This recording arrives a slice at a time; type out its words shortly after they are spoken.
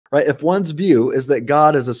right? If one's view is that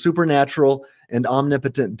God is a supernatural and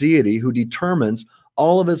omnipotent deity who determines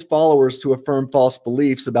all of his followers to affirm false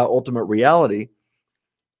beliefs about ultimate reality,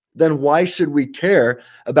 then why should we care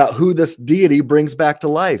about who this deity brings back to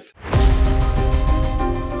life?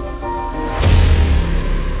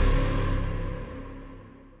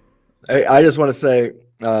 I just want to say,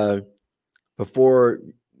 before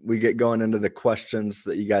we get going into the questions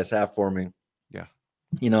that you guys have for me, Yeah.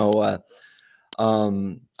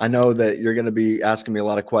 I know that you're going to be asking me a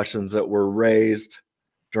lot of questions that were raised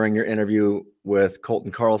during your interview with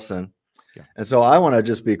Colton Carlson. Yeah. And so I want to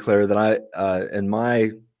just be clear that in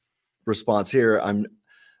my response here,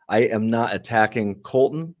 I am not attacking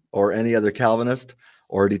Colton or any other Calvinist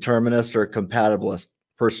or determinist or compatibilist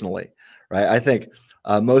personally, right? I think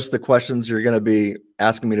most of the questions you're going to be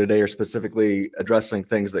asking me today are specifically addressing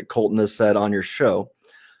things that Colton has said on your show.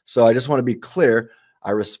 So I just want to be clear.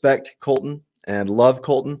 I respect Colton and love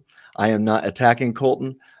Colton. I am not attacking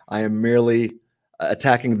Colton. I am merely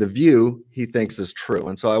attacking the view he thinks is true.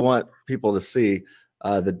 And so I want people to see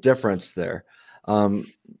the difference there. And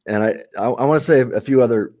I want to say a few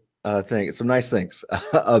other things, some nice things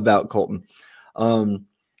about Colton.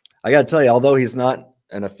 I got to tell you, although he's not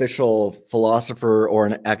an official philosopher or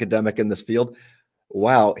an academic in this field,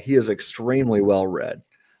 wow, he is extremely well read.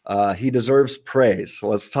 He deserves praise. So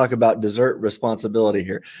let's talk about desert responsibility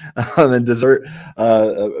here and desert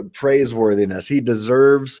praiseworthiness. He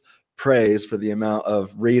deserves praise for the amount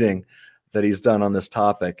of reading that he's done on this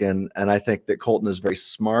topic. And I think that Colton is very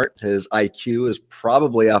smart. His IQ is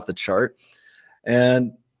probably off the chart.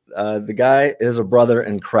 And the guy is a brother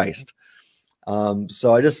in Christ.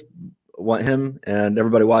 So I just want him and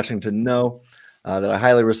everybody watching to know that I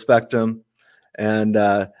highly respect him. And,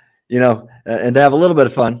 and to have a little bit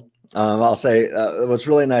of fun, I'll say what's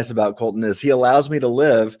really nice about Colton is he allows me to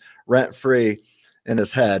live rent-free in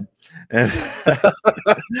his head. And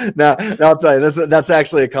now I'll tell you, that's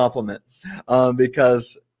actually a compliment,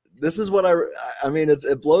 because this is what I mean,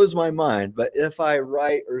 it blows my mind. But if I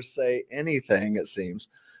write or say anything, it seems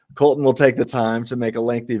Colton will take the time to make a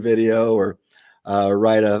lengthy video or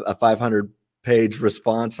write a 500-page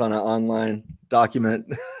response on an online document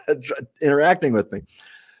interacting with me.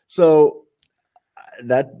 So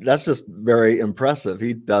that's just very impressive.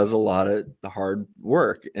 He does a lot of hard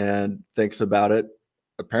work and thinks about it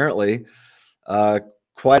apparently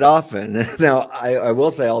quite often. Now, I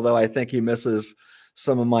will say, although I think he misses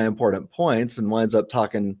some of my important points and winds up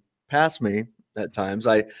talking past me at times,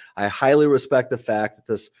 I highly respect the fact that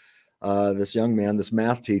this young man, this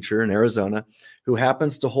math teacher in Arizona, who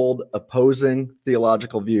happens to hold opposing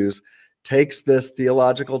theological views, takes this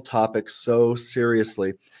theological topic so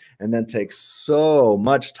seriously and then takes so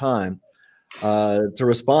much time to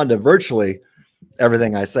respond to virtually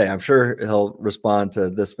everything I say. I'm sure he'll respond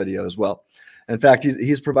to this video as well. In fact,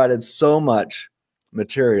 he's provided so much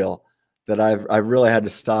material that I've really had to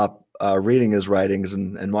stop reading his writings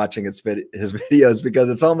and watching his videos, because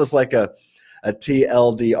it's almost like a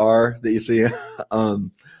TLDR that you see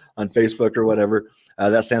on Facebook or whatever.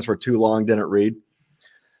 That stands for too long, didn't read.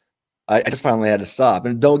 I just finally had to stop.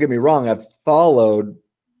 And don't get me wrong, I've followed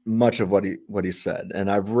much of what he said,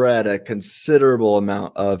 and I've read a considerable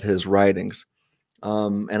amount of his writings.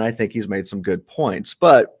 And I think he's made some good points.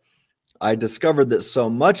 But I discovered that so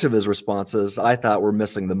much of his responses I thought were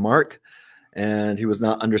missing the mark, and he was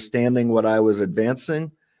not understanding what I was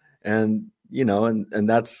advancing. And and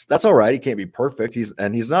that's all right. He can't be perfect. He's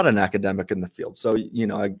not an academic in the field. So,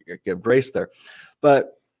 I give grace there.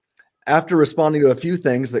 But after responding to a few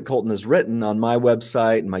things that Colton has written on my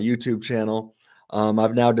website and my YouTube channel,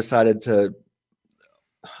 I've now decided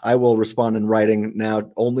I will respond in writing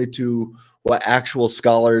now only to what actual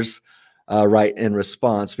scholars write in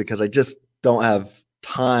response, because I just don't have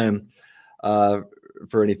time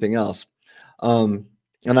for anything else. And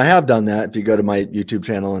I have done that. If you go to my YouTube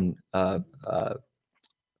channel and my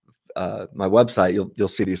website, you'll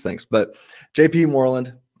see these things. But J.P.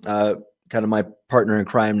 Moreland, kind of my partner in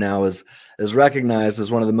crime now, is recognized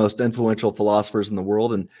as one of the most influential philosophers in the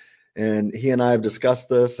world, and he and I have discussed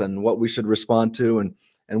this and what we should respond to,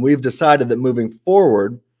 and we've decided that moving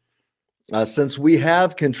forward, since we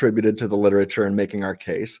have contributed to the literature in making our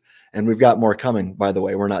case, and we've got more coming, by the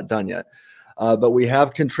way, we're not done yet, but we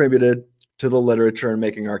have contributed to the literature in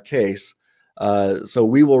making our case. So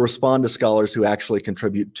we will respond to scholars who actually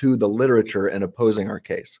contribute to the literature in opposing our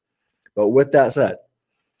case. But with that said,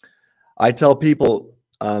 I tell people,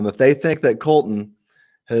 if they think that Colton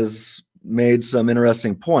has made some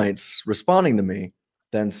interesting points responding to me,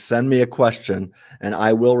 then send me a question and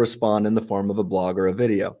I will respond in the form of a blog or a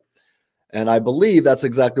video. And I believe that's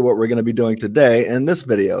exactly what we're going to be doing today in this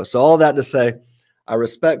video. So all that to say, I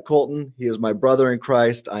respect Colton. He is my brother in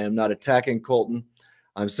Christ. I am not attacking Colton.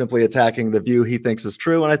 I'm simply attacking the view he thinks is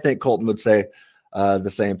true. And I think Colton would say the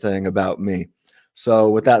same thing about me. So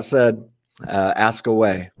with that said, ask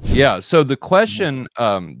away. Yeah. So the question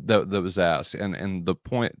that was asked, and the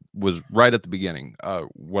point was right at the beginning,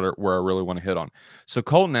 where I really want to hit on. So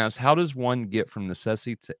Colton asked, how does one get from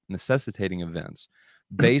necessitating events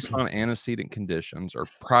based on antecedent conditions or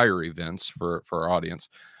prior events for our audience,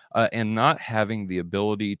 and not having the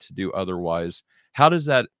ability to do otherwise? How does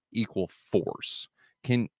that equal force?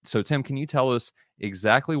 So Tim, can you tell us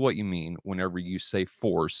exactly what you mean whenever you say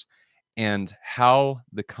force, and how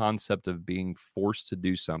the concept of being forced to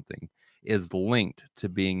do something is linked to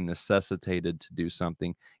being necessitated to do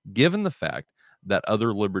something, given the fact that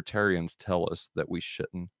other libertarians tell us that we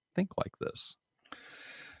shouldn't think like this?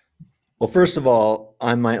 Well, first of all,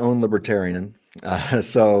 I'm my own libertarian,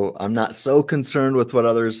 so I'm not so concerned with what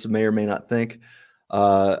others may or may not think.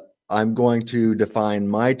 I'm going to define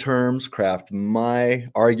my terms, craft my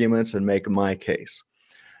arguments, and make my case.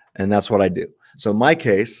 And that's what I do. So my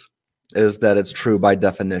case is that it's true by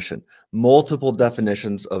definition. Multiple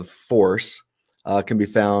definitions of force can be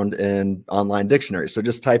found in online dictionaries. So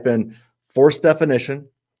just type in force definition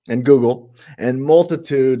in Google, and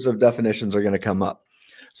multitudes of definitions are going to come up.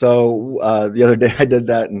 So the other day I did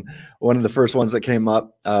that, and one of the first ones that came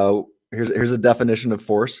up, here's a definition of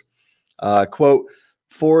force. Quote,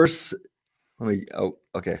 force, let me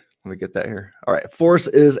get that here. All right, force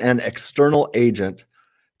is an external agent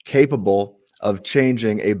capable of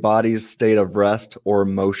changing a body's state of rest or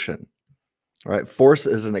motion. All right, force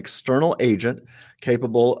is an external agent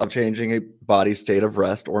capable of changing a body's state of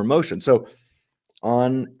rest or motion. So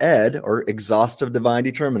on ED, or exhaustive divine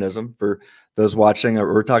determinism, for those watching,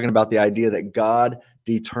 we're talking about the idea that God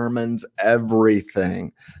determines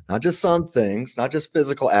everything, not just some things, not just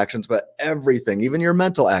physical actions, but everything, even your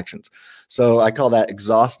mental actions. So I call that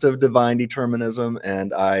exhaustive divine determinism,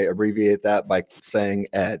 and I abbreviate that by saying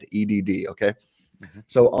ED, EDD, okay?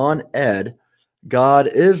 So on ED, God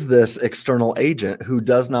is this external agent who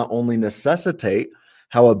does not only necessitate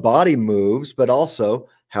how a body moves, but also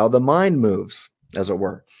how the mind moves, as it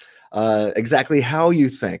were. Exactly how you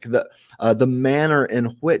think, the manner in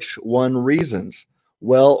which one reasons,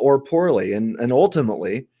 well or poorly, and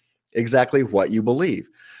ultimately, exactly what you believe.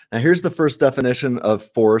 Now, here's the first definition of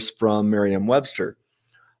force from Merriam-Webster.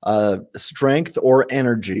 Strength or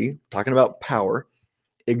energy, talking about power,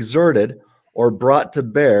 exerted or brought to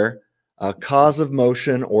bear, a cause of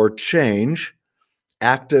motion or change,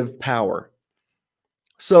 active power.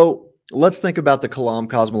 So let's think about the Kalam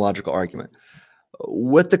cosmological argument.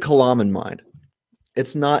 With the Kalam in mind,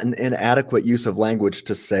 it's not an inadequate use of language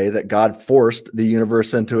to say that God forced the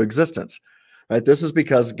universe into existence, right? This is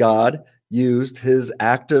because God used his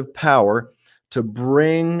active power to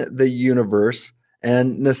bring the universe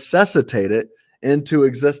and necessitate it into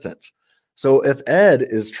existence. So if Ed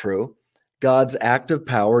is true, God's active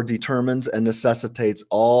power determines and necessitates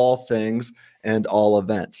all things and all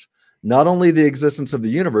events. Not only the existence of the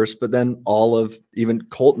universe, but then all of even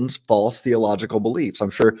Colton's false theological beliefs. I'm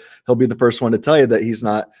sure he'll be the first one to tell you that he's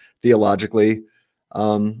not theologically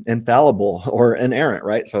infallible or inerrant,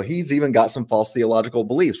 right? So he's even got some false theological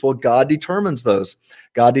beliefs. Well, God determines those.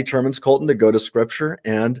 God determines Colton to go to Scripture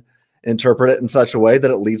and interpret it in such a way that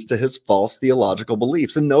it leads to his false theological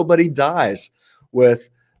beliefs. And nobody dies with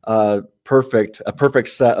a perfect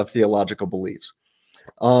set of theological beliefs.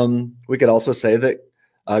 We could also say that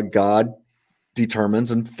God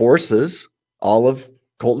determines and forces all of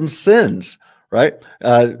Colton's sins, right?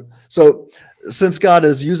 So since God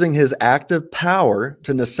is using his active power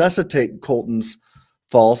to necessitate Colton's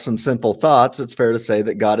false and sinful thoughts, it's fair to say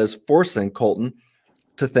that God is forcing Colton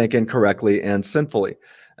to think incorrectly and sinfully.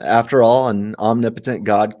 After all, an omnipotent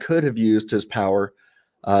God could have used his power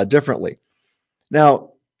differently.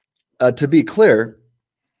 Now, to be clear,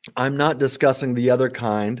 I'm not discussing the other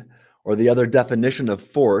kind or the other definition of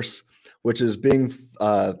force, which is being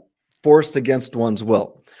forced against one's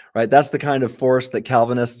will, right? That's the kind of force that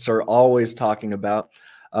Calvinists are always talking about.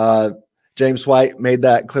 James White made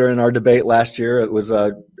that clear in our debate last year. It was, I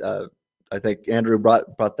think Andrew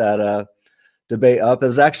brought that debate up. It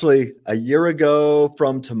was actually a year ago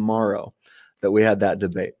from tomorrow that we had that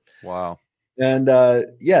debate. Wow. And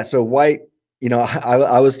yeah, so White,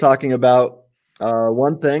 I was talking about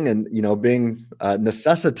one thing, and being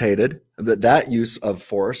necessitated, that use of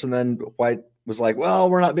force, and then White was like, well,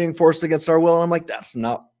 we're not being forced against our will. And I'm like, that's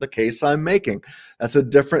not the case I'm making. That's a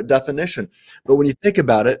different definition. But when you think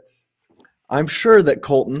about it, I'm sure that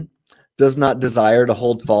Colton does not desire to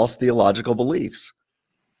hold false theological beliefs.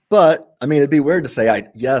 But, I mean, it'd be weird to say,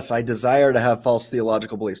 yes, I desire to have false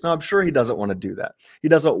theological beliefs. No, I'm sure he doesn't want to do that. He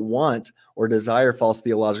doesn't want or desire false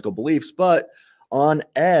theological beliefs. But on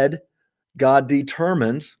Ed, God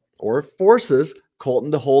determines or forces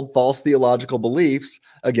Colton to hold false theological beliefs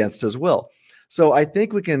against his will. So I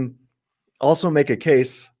think we can also make a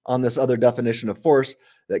case on this other definition of force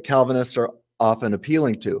that Calvinists are often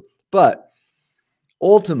appealing to. But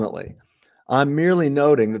ultimately, I'm merely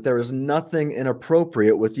noting that there is nothing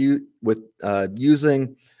inappropriate with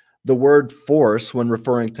using the word force when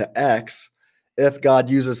referring to X if God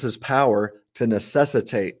uses his power to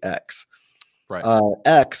necessitate X. Right.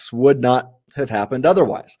 X would not have happened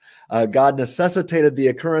otherwise. God necessitated the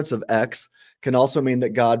occurrence of X can also mean that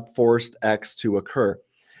God forced X to occur.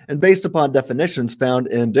 And based upon definitions found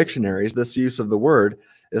in dictionaries, this use of the word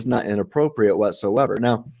is not inappropriate whatsoever.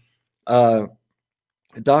 Now,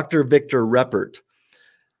 Dr. Victor Reppert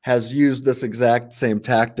has used this exact same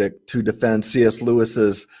tactic to defend C.S.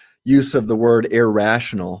 Lewis's use of the word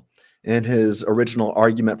irrational in his original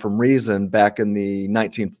Argument from Reason back in the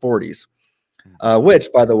 1940s. Which,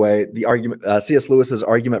 by the way, the argument C.S. Lewis's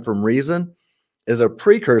Argument from Reason is a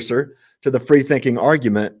precursor to the free-thinking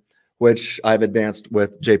argument, which I've advanced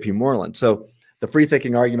with J.P. Moreland. So the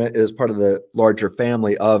free-thinking argument is part of the larger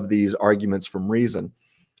family of these arguments from reason.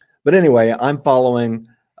 But anyway, I'm following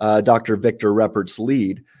Dr. Victor Reppert's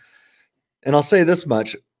lead. And I'll say this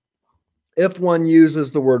much. If one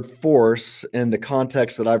uses the word force in the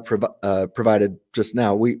context that I've provided just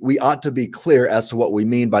now, we ought to be clear as to what we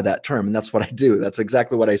mean by that term. And that's what I do. That's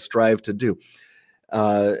exactly what I strive to do.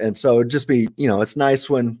 And so it'd just be, it's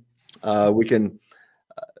nice when we can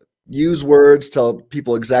use words, tell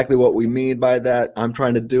people exactly what we mean by that. I'm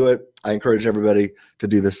trying to do it. I encourage everybody to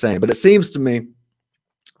do the same. But it seems to me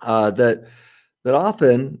that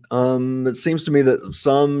often it seems to me that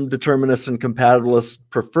some determinists and compatibilists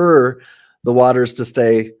prefer the waters to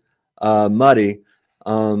stay muddy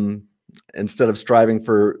instead of striving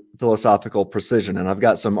for philosophical precision. And I've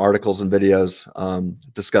got some articles and videos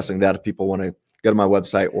discussing that if people want to go to my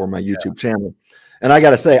website or my YouTube channel. And I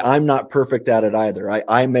got to say, I'm not perfect at it either.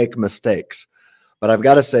 I make mistakes, but I've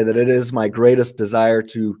got to say that it is my greatest desire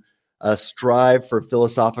to strive for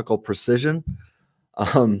philosophical precision.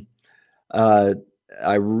 I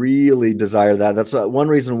really desire that. That's one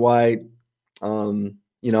reason why, Michael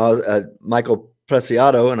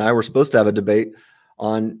Preciado and I were supposed to have a debate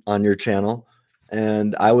on your channel,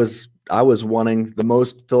 and I was wanting the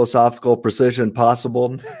most philosophical precision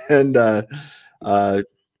possible, and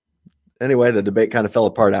anyway, the debate kind of fell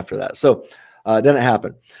apart after that. So it didn't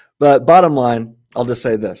happen. But bottom line, I'll just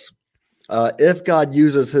say this. If God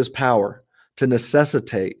uses his power to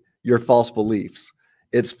necessitate your false beliefs,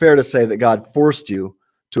 it's fair to say that God forced you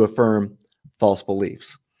to affirm false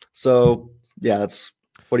beliefs. So, yeah,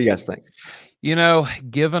 what do you guys think?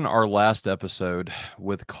 Given our last episode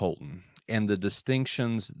with Colton and the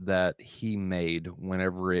distinctions that he made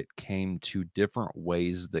whenever it came to different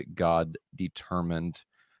ways that God determined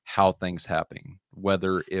how things happen,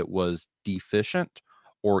 whether it was deficient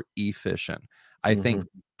or efficient. I think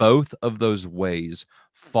both of those ways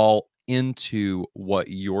fall into what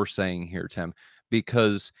you're saying here, Tim,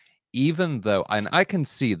 because even though, and I can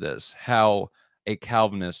see this, how a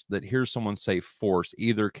Calvinist that hears someone say force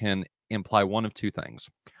either can imply one of two things.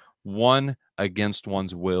 One, against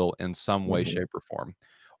one's will in some way, shape, or form,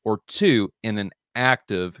 or two, in an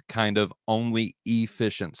active kind of only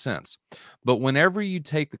efficient sense. But whenever you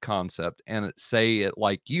take the concept and say it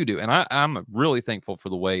like you do, and I'm really thankful for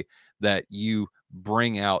the way that you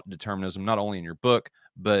bring out determinism, not only in your book,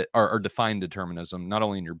 but or define determinism, not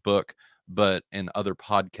only in your book, but in other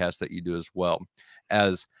podcasts that you do as well,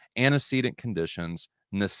 as antecedent conditions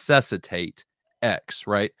necessitate X,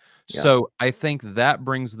 right? Yeah. So I think that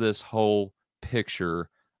brings this whole picture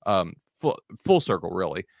full circle,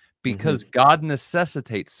 really, because God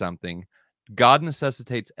necessitates something. God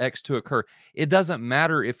necessitates X to occur. It doesn't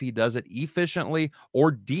matter if he does it efficiently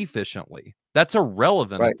or deficiently. That's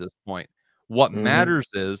irrelevant at this point. What matters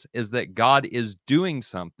is that God is doing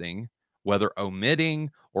something, whether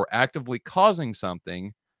omitting or actively causing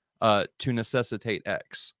something to necessitate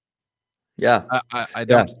X. Yeah. I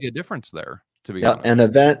don't see a difference there, to be honest. An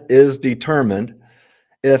event is determined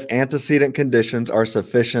if antecedent conditions are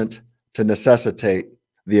sufficient to necessitate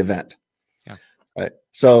the event. Yeah. Right.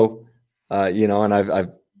 So, and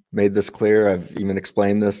I've made this clear. I've even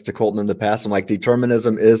explained this to Colton in the past. I'm like,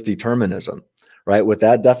 determinism is determinism, right? With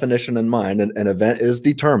that definition in mind, an event is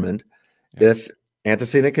determined if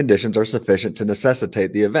antecedent conditions are sufficient to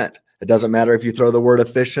necessitate the event. It doesn't matter if you throw the word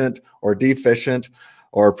efficient or deficient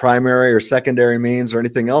or primary or secondary means or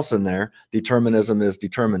anything else in there. Determinism is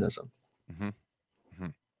determinism. Mm-hmm. Mm-hmm.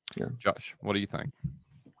 Yeah. Josh, what do you think?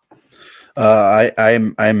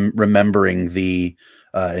 I'm remembering the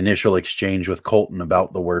initial exchange with Colton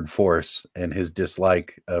about the word force and his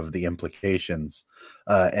dislike of the implications.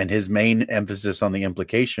 And his main emphasis on the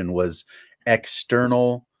implication was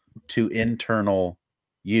external to internal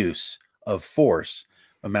use of force,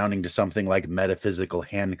 amounting to something like metaphysical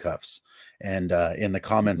handcuffs. And in the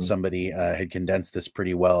comments, somebody had condensed this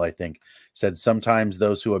pretty well, I think. Said sometimes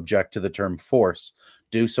those who object to the term force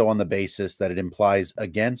do so on the basis that it implies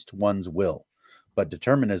against one's will. But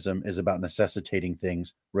determinism is about necessitating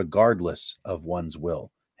things regardless of one's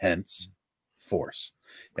will, hence force.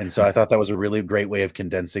 And so I thought that was a really great way of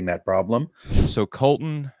condensing that problem. So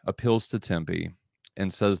Colton appeals to Tempe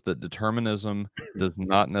and says that determinism does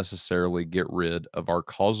not necessarily get rid of our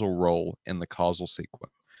causal role in the causal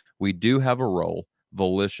sequence. We do have a role,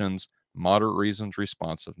 volitions, moderate reasons,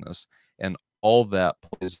 responsiveness, and all that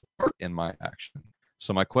plays a part in my action.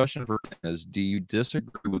 So my question for Ken is, do you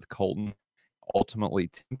disagree with Colton, ultimately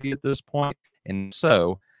Tempe at this point? And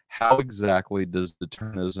so, how exactly does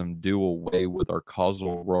determinism do away with our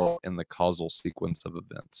causal role in the causal sequence of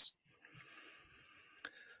events?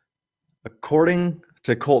 According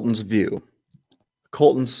to Colton's view,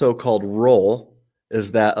 Colton's so-called role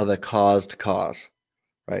is that of a caused cause,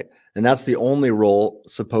 right? And that's the only role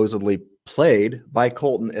supposedly played by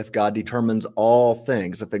Colton if God determines all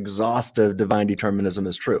things, if exhaustive divine determinism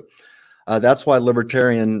is true. That's why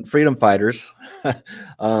libertarian freedom fighters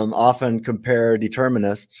often compare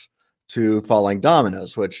determinists to falling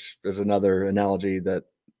dominoes, which is another analogy that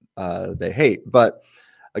they hate. But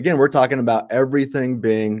again, we're talking about everything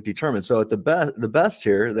being determined. So at the best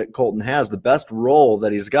here that Colton has, the best role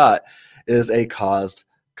that he's got is a caused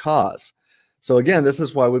cause. So again, this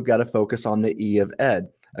is why we've got to focus on the E of Ed.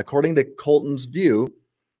 According to Colton's view,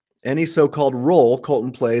 any so-called role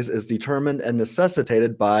Colton plays is determined and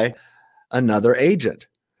necessitated by another agent.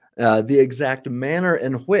 The exact manner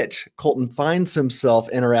in which Colton finds himself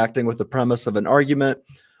interacting with the premise of an argument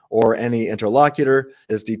or any interlocutor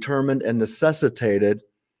is determined and necessitated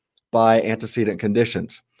by antecedent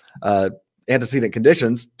conditions. Antecedent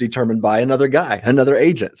conditions determined by another guy, another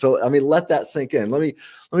agent. So, I mean, let that sink in. Let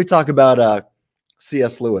me talk about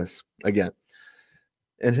C.S. Lewis again.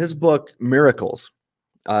 In his book, Miracles,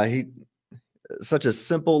 such a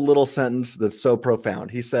simple little sentence that's so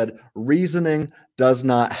profound. He said, reasoning does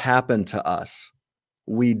not happen to us.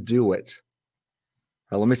 We do it.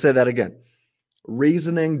 Now, let me say that again.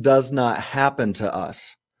 Reasoning does not happen to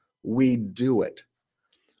us. We do it.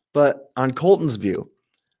 But on Colton's view,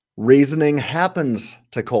 reasoning happens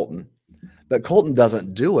to Colton, but Colton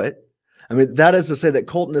doesn't do it. I mean, that is to say that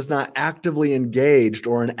Colton is not actively engaged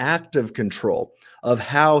or in active control of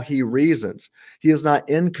how he reasons. He is not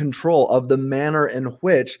in control of the manner in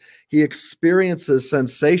which he experiences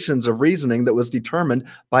sensations of reasoning that was determined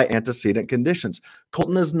by antecedent conditions.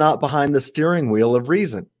 Colton is not behind the steering wheel of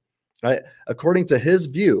reason, right? According to his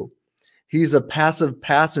view, he's a passive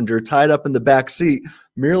passenger tied up in the back seat,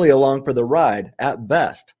 merely along for the ride at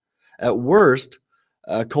best. At worst,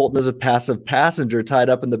 Colton is a passive passenger tied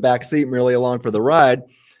up in the back seat, merely along for the ride,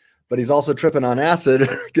 but he's also tripping on acid,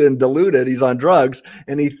 getting diluted. He's on drugs,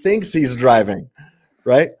 and he thinks he's driving,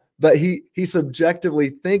 right? But he subjectively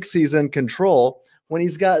thinks he's in control when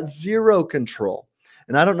he's got zero control.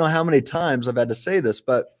 And I don't know how many times I've had to say this,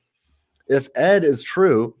 but if Ed is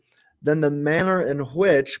true, then the manner in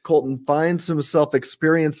which Colton finds himself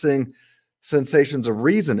experiencing sensations of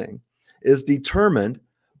reasoning is determined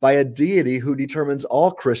by a deity who determines all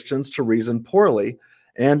Christians to reason poorly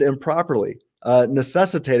and improperly,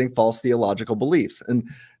 necessitating false theological beliefs. And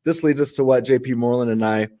this leads us to what J.P. Moreland and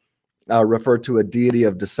I refer to a deity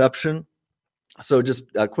of deception. So just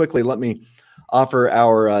quickly, let me offer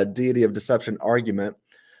our deity of deception argument,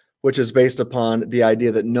 which is based upon the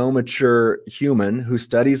idea that no mature human who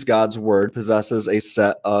studies God's word possesses a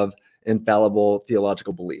set of infallible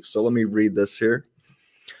theological beliefs. So let me read this here.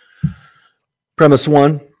 Premise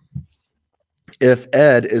 1, if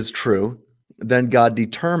Ed is true, then God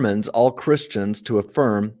determines all Christians to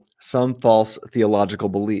affirm some false theological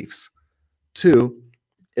beliefs. 2,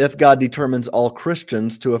 if God determines all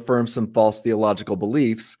Christians to affirm some false theological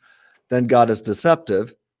beliefs, then God is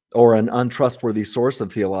deceptive or an untrustworthy source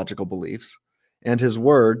of theological beliefs, and his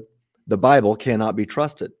word, the Bible, cannot be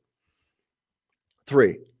trusted.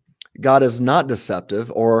 3, God is not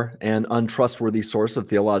deceptive or an untrustworthy source of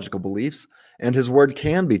theological beliefs, and his word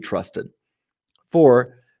can be trusted.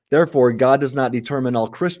 4, therefore, God does not determine all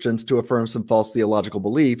Christians to affirm some false theological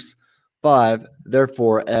beliefs. 5,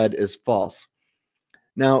 therefore, Ed is false.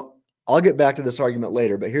 Now, I'll get back to this argument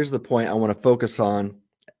later, but here's the point I want to focus on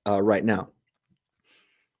right now.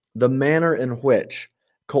 The manner in which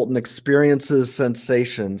Colton experiences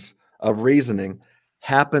sensations of reasoning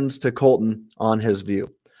happens to Colton on his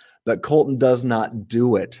view, but Colton does not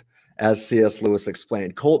do it, as C.S. Lewis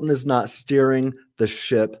explained. Colton is not steering the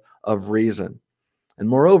ship of reason. And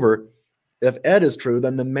moreover, if Ed is true,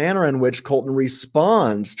 then the manner in which Colton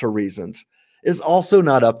responds to reasons is also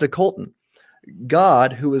not up to Colton.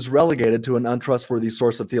 God, who is relegated to an untrustworthy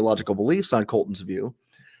source of theological beliefs on Colton's view,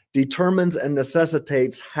 determines and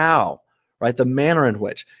necessitates how, right? The manner in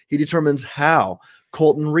which he determines how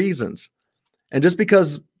Colton reasons. And just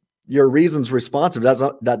because your reason's responsive,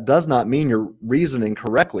 that does not mean you're reasoning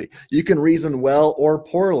correctly. You can reason well or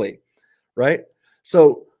poorly, right?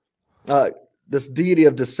 So this deity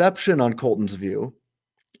of deception on Colton's view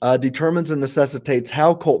determines and necessitates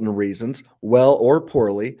how Colton reasons, well or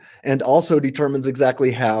poorly, and also determines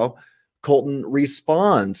exactly how Colton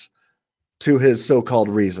responds to his so-called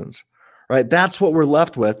reasons, right? That's what we're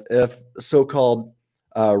left with if so-called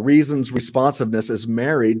reason's responsiveness is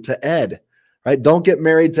married to Ed, right? Don't get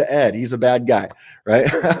married to Ed. He's a bad guy,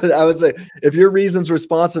 right? I would say if your reason's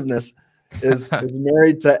responsiveness is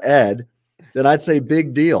married to Ed, then I'd say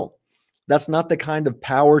big deal. That's not the kind of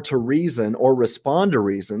power to reason or respond to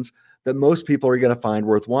reasons that most people are going to find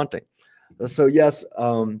worth wanting. So yes,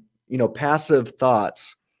 passive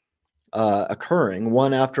thoughts occurring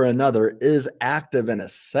one after another is active in a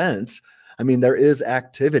sense. I mean, there is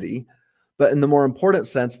activity, but in the more important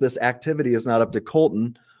sense, this activity is not up to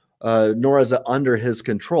Colton, nor is it under his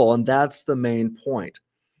control. And that's the main point.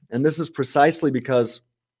 And this is precisely because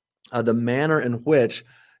the manner in which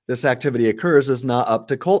this activity occurs is not up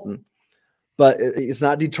to Colton. But it's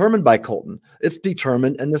not determined by Colton. It's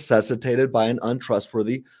determined and necessitated by an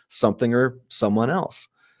untrustworthy something or someone else.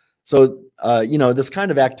 So, this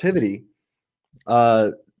kind of activity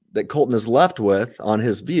that Colton is left with on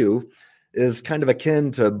his view is kind of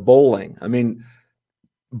akin to bowling. I mean,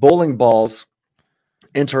 bowling balls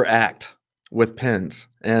interact with pins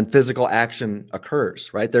and physical action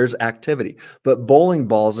occurs, right? There's activity. But bowling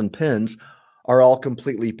balls and pins are all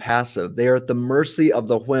completely passive. They are at the mercy of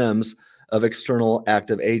the whims of external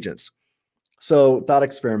active agents. So, thought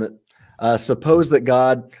experiment. Suppose that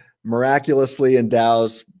God miraculously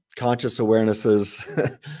endows conscious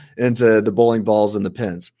awarenesses into the bowling balls and the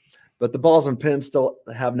pins. But the balls and pins still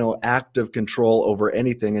have no active control over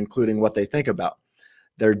anything, including what they think about.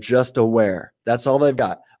 They're just aware. That's all they've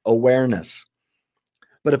got, awareness.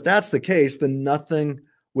 But if that's the case, then nothing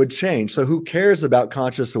would change. So who cares about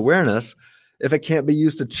conscious awareness if it can't be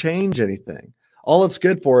used to change anything? All it's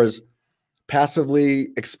good for is passively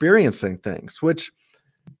experiencing things, which,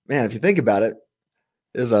 man, if you think about it,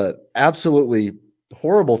 is a absolutely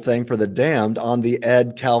horrible thing for the damned on the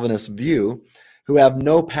Ed Calvinist view, who have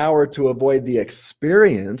no power to avoid the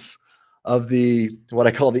experience of what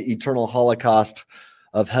I call the eternal holocaust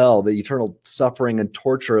of hell, the eternal suffering and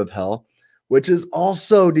torture of hell, which is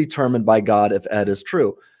also determined by God if Ed is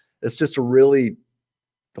true. It's just a really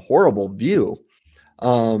horrible view.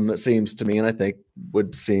 It seems to me, and I think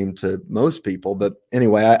would seem to most people. But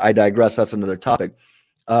anyway, I digress. That's another topic.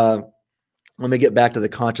 Let me get back to the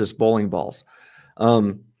conscious bowling balls.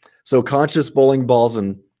 So conscious bowling balls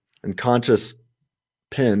and conscious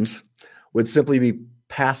pins would simply be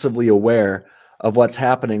passively aware of what's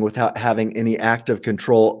happening without having any active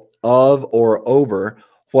control of or over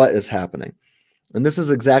what is happening. And this is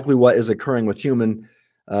exactly what is occurring with human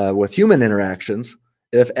interactions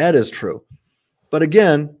if Ed is true. But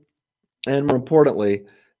again, and more importantly,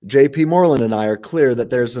 J.P. Moreland and I are clear that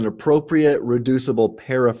there's an appropriate reducible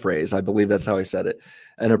paraphrase. I believe that's how I said it.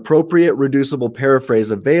 An appropriate reducible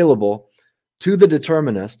paraphrase available to the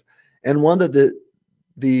determinist, and one that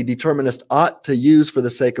the determinist ought to use for the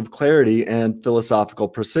sake of clarity and philosophical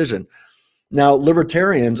precision. Now,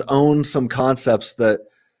 libertarians own some concepts that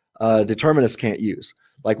determinists can't use.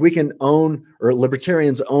 Like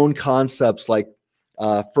libertarians own concepts like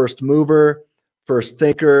first mover, first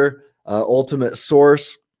thinker, ultimate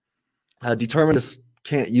source. Determinists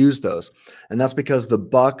can't use those. And that's because the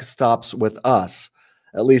buck stops with us,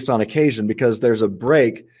 at least on occasion, because there's a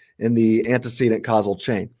break in the antecedent causal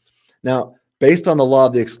chain. Now, based on the law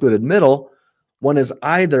of the excluded middle, one is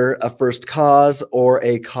either a first cause or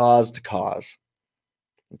a caused cause.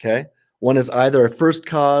 Okay? One is either a first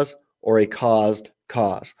cause or a caused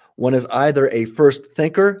cause. One is either a first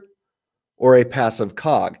thinker or a passive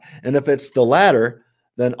cog. And if it's the latter,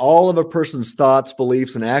 then all of a person's thoughts,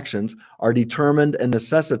 beliefs, and actions are determined and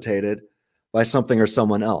necessitated by something or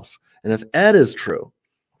someone else. And if Ed is true,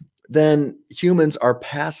 then humans are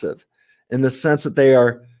passive. in the sense that they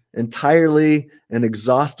are entirely and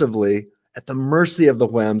exhaustively at the mercy of the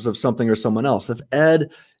whims of something or someone else. If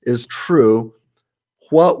Ed is true,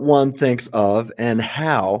 what one thinks of and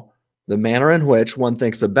how, the manner in which one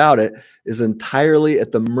thinks about it, is entirely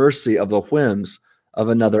at the mercy of the whims of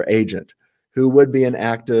another agent, who would be an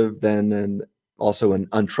active, then, and also an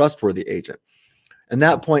untrustworthy agent. And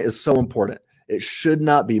that point is so important. It should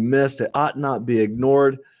not be missed. It ought not be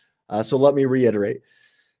ignored. So let me reiterate.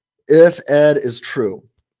 If Ed is true,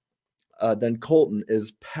 then Colton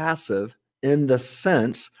is passive in the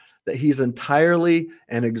sense that he's entirely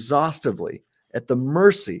and exhaustively at the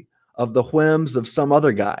mercy of the whims of some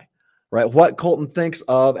other guy, right? What Colton thinks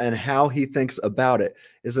of and how he thinks about it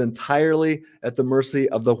is entirely at the mercy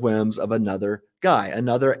of the whims of another guy,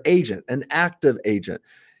 another agent, an active agent.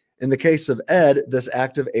 In the case of Ed, this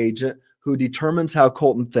active agent who determines how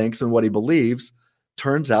Colton thinks and what he believes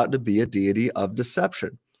turns out to be a deity of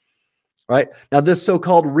deception, right? Now, this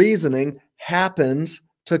so-called reasoning happens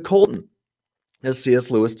to Colton, as C.S.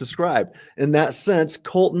 Lewis described. In that sense,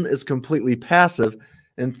 Colton is completely passive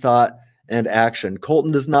in thought and action.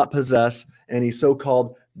 Colton does not possess any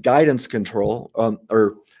so-called guidance control,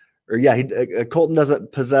 Colton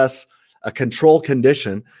doesn't possess a control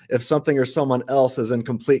condition if something or someone else is in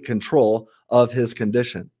complete control of his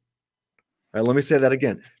condition. All right, let me say that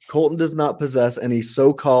again. Colton does not possess any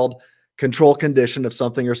so-called control condition if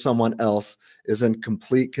something or someone else is in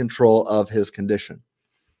complete control of his condition.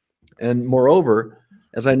 And moreover,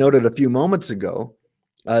 as I noted a few moments ago,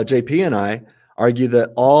 JP and I argue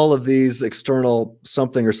that all of these external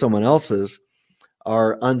something or someone else's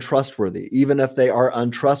are untrustworthy, even if they are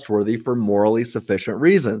untrustworthy for morally sufficient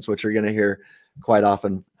reasons, which you're going to hear quite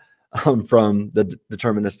often from the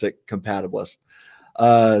deterministic compatibilists.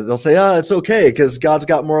 They'll say, it's okay because God's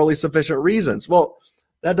got morally sufficient reasons. Well,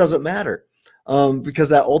 that doesn't matter because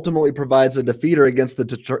that ultimately provides a defeater against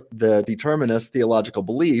the determinist theological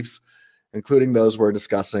beliefs, including those we're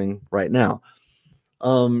discussing right now.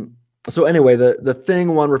 So anyway, the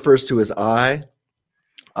thing one refers to as I,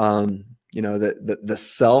 the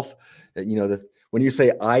self, when you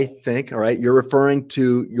say I think, all right, you're referring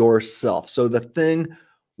to yourself. So the thing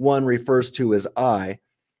one refers to as I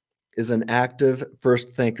is an active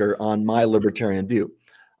first thinker on my libertarian view.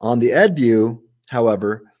 On the Ed view,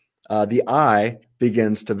 however, the I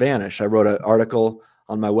begins to vanish. I wrote an article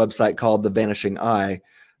on my website called The Vanishing I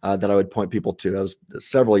that I would point people to. That was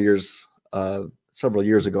several years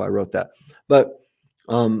ago I wrote that. But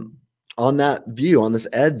on that view, on this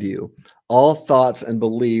Ed view, all thoughts and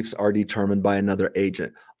beliefs are determined by another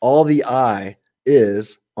agent. All the I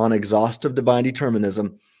is on exhaustive divine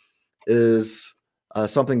determinism is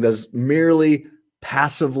something that's merely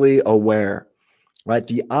passively aware, right?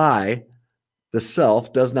 The I, the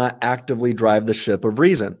self, does not actively drive the ship of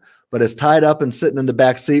reason, but is tied up and sitting in the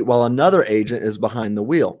back seat while another agent is behind the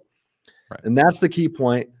wheel. Right. And that's the key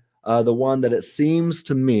point, the one that it seems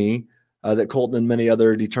to me that Colton and many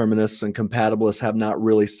other determinists and compatibilists have not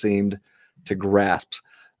really seemed to grasp,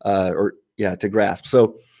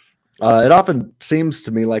 So it often seems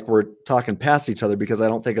to me like we're talking past each other because I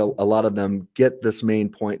don't think a lot of them get this main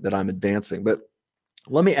point that I'm advancing. But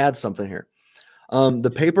let me add something here. The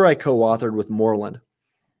paper I co-authored with Moreland,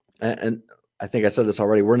 and I think I said this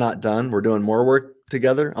already, we're not done. We're doing more work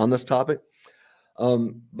together on this topic.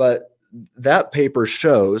 But that paper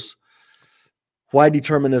shows why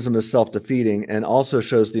determinism is self-defeating and also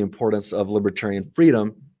shows the importance of libertarian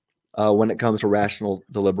freedom when it comes to rational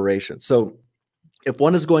deliberation. So if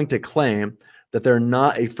one is going to claim that they're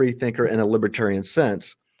not a free thinker in a libertarian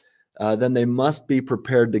sense, then they must be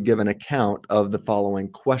prepared to give an account of the following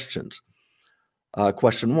questions.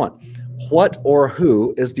 Question 1, what or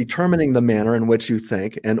who is determining the manner in which you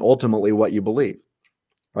think and ultimately what you believe,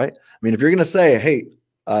 right? I mean, if you're going to say, hey,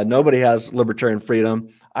 nobody has libertarian freedom,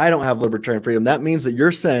 I don't have libertarian freedom, that means that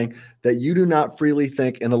you're saying that you do not freely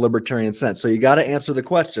think in a libertarian sense. So you got to answer the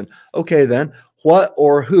question, okay, then what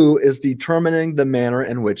or who is determining the manner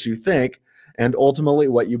in which you think and ultimately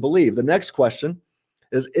what you believe? The next question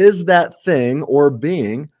is that thing or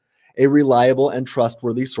being a reliable and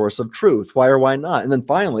trustworthy source of truth? Why or why not? And then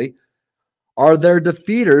finally, are there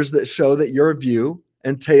defeaters that show that your view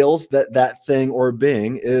entails that that thing or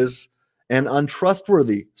being is an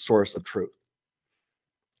untrustworthy source of truth?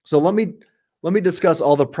 So let me discuss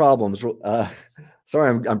all the problems.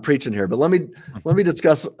 Sorry, I'm preaching here, but let me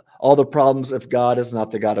discuss all the problems if God is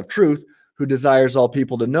not the God of truth, who desires all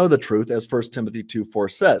people to know the truth, as 1 Timothy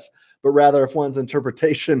 2:4 says. But rather, if one's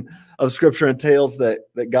interpretation of Scripture entails that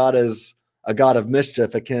God is a God of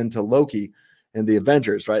mischief, akin to Loki in the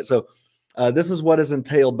Avengers, right? So This is what is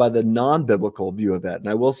entailed by the non-biblical view of Ed. And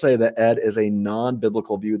I will say that Ed is a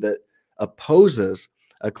non-biblical view that opposes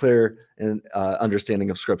a clear understanding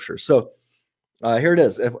of Scripture. So here it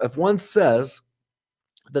is. If one says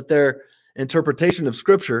that their interpretation of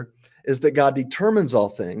Scripture is that God determines all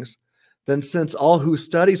things, then since all who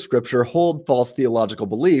study Scripture hold false theological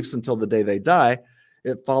beliefs until the day they die,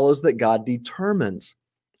 it follows that God determines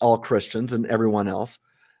all Christians and everyone else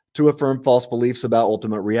to affirm false beliefs about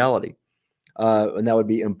ultimate reality. And that would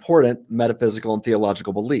be important metaphysical and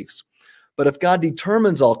theological beliefs. But if God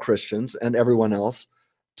determines all Christians and everyone else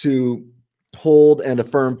to hold and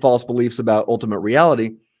affirm false beliefs about ultimate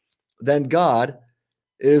reality, then God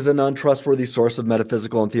is an untrustworthy source of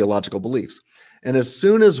metaphysical and theological beliefs. And as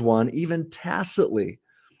soon as one even tacitly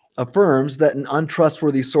affirms that an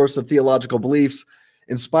untrustworthy source of theological beliefs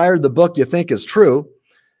inspired the book you think is true,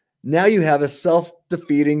 now you have a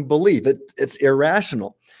self-defeating belief. It's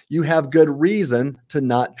irrational. You have good reason to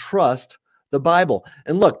not trust the Bible.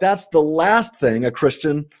 And look, that's the last thing a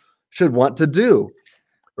Christian should want to do,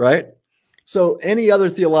 right? So any other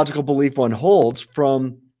theological belief one holds,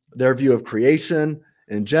 from their view of creation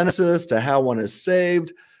in Genesis to how one is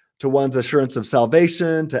saved, to one's assurance of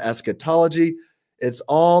salvation, to eschatology, it's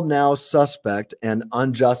all now suspect and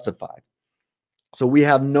unjustified. So we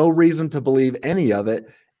have no reason to believe any of it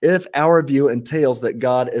if our view entails that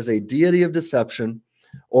God is a deity of deception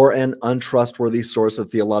or an untrustworthy source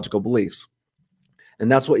of theological beliefs.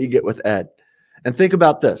 And that's what you get with Ed. And think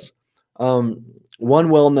about this. One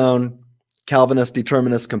well-known Calvinist,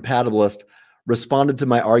 determinist, compatibilist responded to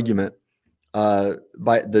my argument, by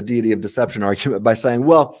the deity of deception argument, by saying,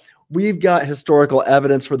 well, we've got historical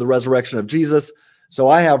evidence for the resurrection of Jesus, so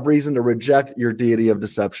I have reason to reject your deity of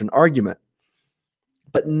deception argument.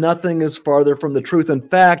 But nothing is farther from the truth. In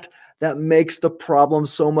fact, that makes the problem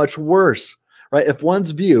so much worse, right? If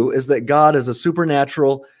one's view is that God is a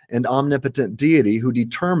supernatural and omnipotent deity who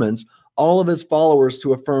determines all of his followers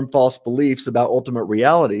to affirm false beliefs about ultimate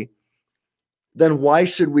reality, then why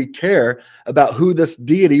should we care about who this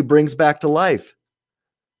deity brings back to life,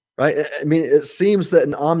 right? I mean, it seems that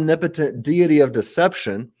an omnipotent deity of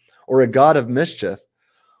deception or a god of mischief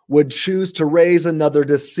would choose to raise another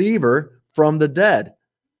deceiver from the dead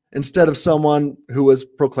instead of someone who is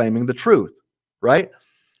proclaiming the truth, right?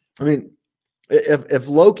 I mean, if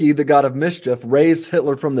Loki, the god of mischief, raised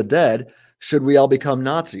Hitler from the dead, should we all become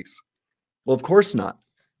Nazis? Well, of course not.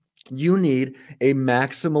 You need a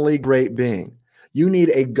maximally great being. You need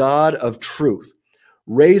a God of truth,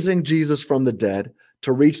 raising Jesus from the dead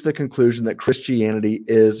to reach the conclusion that Christianity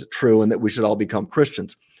is true and that we should all become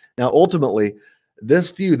Christians. Now, ultimately, this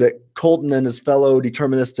view that Colton and his fellow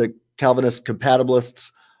deterministic Calvinist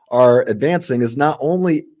compatibilists are advancing is not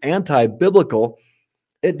only anti-biblical,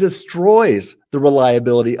 it destroys the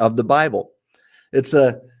reliability of the Bible. It's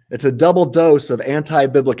a double dose of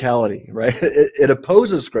anti-biblicality, right? It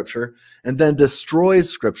opposes Scripture and then destroys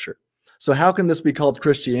Scripture. So how can this be called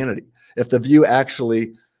Christianity if the view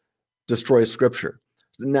actually destroys Scripture?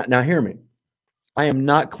 Now hear me. I am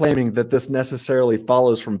not claiming that this necessarily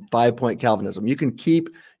follows from 5-point Calvinism. You can keep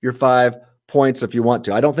your 5 points if you want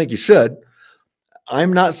to. I don't think you should.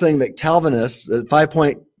 I'm not saying that Calvinists,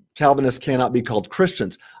 5-point Calvinists cannot be called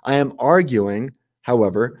Christians. I am arguing,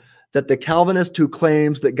 however, that the Calvinist who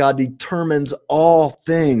claims that God determines all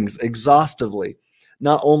things exhaustively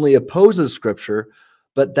not only opposes Scripture,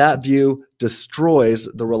 but that view destroys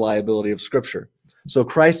the reliability of Scripture. So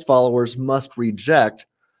Christ followers must reject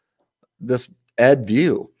this Ed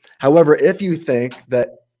view. However, if you think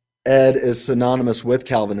that Ed is synonymous with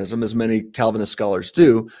Calvinism, as many Calvinist scholars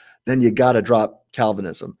do, then you got to drop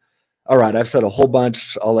Calvinism. All right, I've said a whole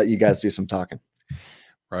bunch. I'll let you guys do some talking.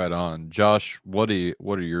 Right on. Josh, what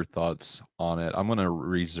are your thoughts on it? I'm going to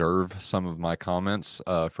reserve some of my comments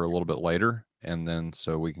for a little bit later, and then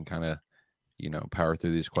so we can kind of, power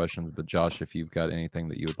through these questions. But Josh, if you've got anything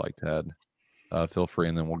that you would like to add, feel free,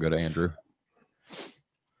 and then we'll go to Andrew.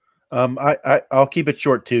 I'll keep it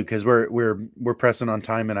short too, because we're pressing on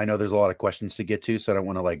time, and I know there's a lot of questions to get to, so I don't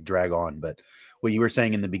want to drag on. But what you were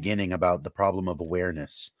saying in the beginning about the problem of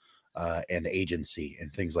awareness and agency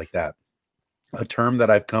and things like that, a term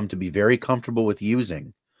that I've come to be very comfortable with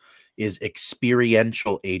using is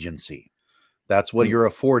experiential agency. That's what you're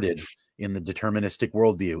afforded in the deterministic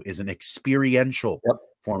worldview, is an experiential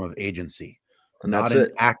form of agency, and not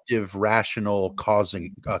an active, rational,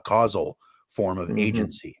 causal form of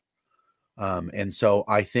agency. And so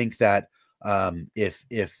I think that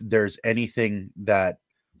if there's anything that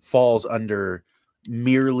falls under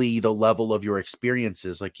merely the level of your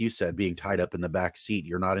experiences, like you said, being tied up in the back seat,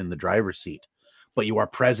 you're not in the driver's seat, but you are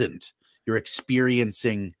present. You're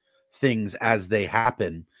experiencing things as they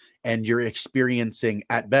happen, and you're experiencing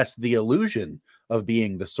at best the illusion of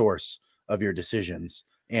being the source of your decisions.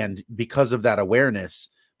 And because of that awareness,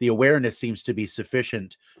 the awareness seems to be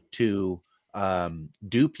sufficient to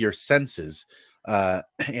dupe your senses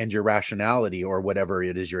and your rationality, or whatever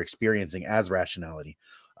it is you're experiencing as rationality.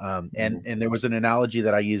 And there was an analogy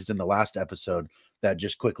that I used in the last episode that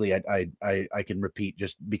just quickly I can repeat,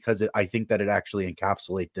 just because I think that it actually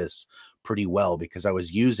encapsulates this pretty well, because I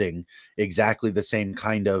was using exactly the same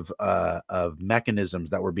kind of mechanisms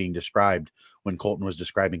that were being described when Colton was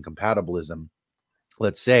describing compatibilism.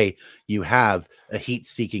 Let's say you have a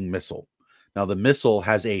heat-seeking missile. Now, the missile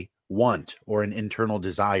has a want or an internal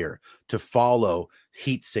desire to follow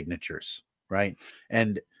heat signatures, right?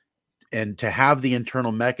 And to have the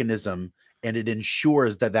internal mechanism, and it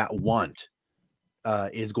ensures that that want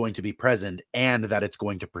is going to be present and that it's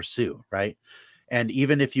going to pursue, right? And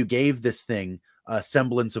even if you gave this thing a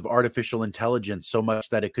semblance of artificial intelligence so much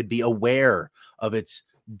that it could be aware of its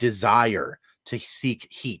desire to seek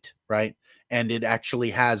heat, right? And it actually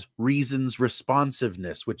has reasons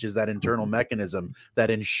responsiveness, which is that internal mechanism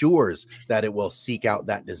that ensures that it will seek out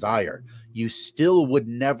that desire. You still would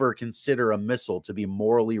never consider a missile to be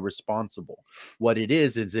morally responsible. What it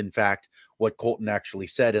is in fact, what Colton actually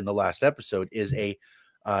said in the last episode, is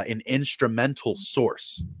an instrumental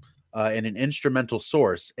source. And an instrumental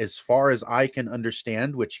source, as far as I can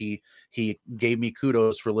understand, which he gave me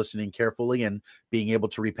kudos for listening carefully and being able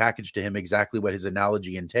to repackage to him exactly what his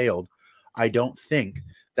analogy entailed. I don't think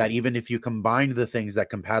that even if you combine the things that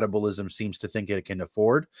compatibilism seems to think it can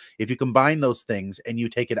afford, if you combine those things and you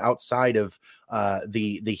take it outside of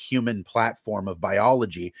the human platform of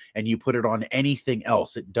biology and you put it on anything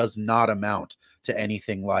else, it does not amount to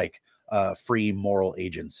anything like free moral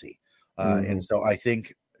agency. And so I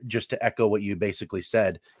think, just to echo what you basically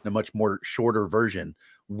said in a much more shorter version,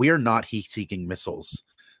 we're not heat-seeking missiles.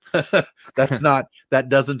 That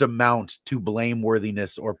doesn't amount to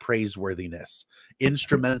blameworthiness or praiseworthiness.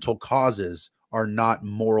 Instrumental causes are not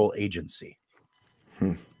moral agency.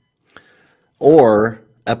 Or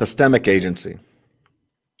epistemic agency.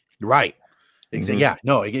 Right. Yeah,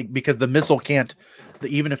 no, because the missile can't,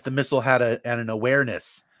 even if the missile had an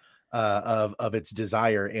awareness of its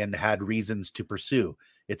desire and had reasons to pursue,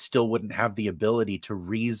 it still wouldn't have the ability to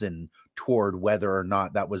reason toward whether or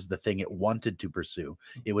not that was the thing it wanted to pursue.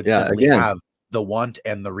 It would simply have the want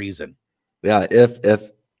and the reason. Yeah, if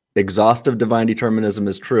exhaustive divine determinism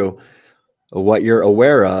is true, what you're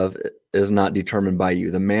aware of is not determined by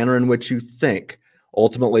you. The manner in which you think,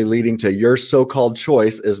 ultimately leading to your so-called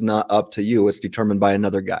choice, is not up to you. It's determined by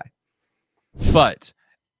another guy. But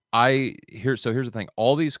here's the thing.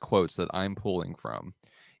 All these quotes that I'm pulling from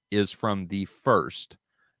is from the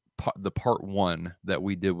part 1 that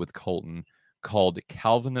we did with Colton, called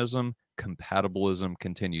Calvinism, Compatibilism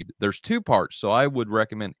Continued. There's 2 parts, so I would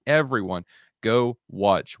recommend everyone go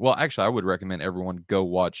watch. Well, actually, I would recommend everyone go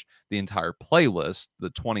watch the entire playlist,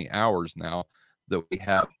 the 20 hours now that we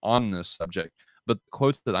have on this subject. But the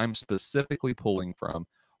quotes that I'm specifically pulling from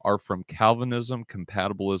are from Calvinism,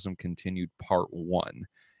 Compatibilism Continued, Part 1.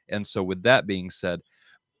 And so with that being said,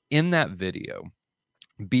 in that video,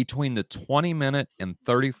 between the 20-minute and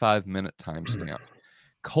 35-minute timestamp,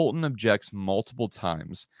 Colton objects multiple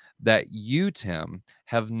times that you, Tim,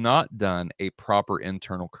 have not done a proper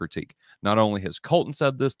internal critique. Not only has Colton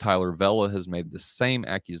said this, Tyler Vela has made the same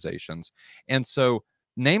accusations. And so,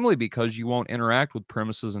 namely because you won't interact with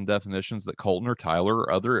premises and definitions that Colton or Tyler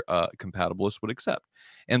or other compatibilists would accept.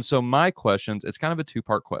 And so my questions, it's kind of a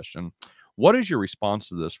 2-part question. What is your response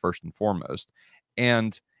to this, first and foremost?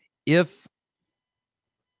 And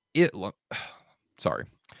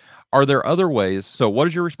are there other ways? So what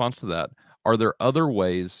is your response to that? Are there other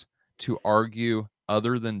ways to argue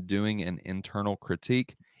other than doing an internal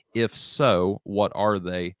critique? If so, what are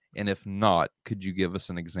they? And if not, could you give us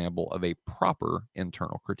an example of a proper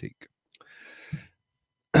internal critique?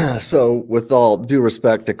 So with all due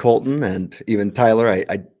respect to Colton and even Tyler,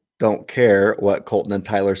 I don't care what Colton and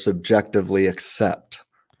Tyler subjectively accept.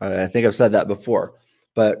 I think I've said that before.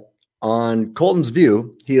 But on Colton's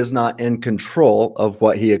view, he is not in control of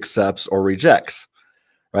what he accepts or rejects,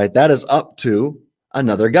 right? That is up to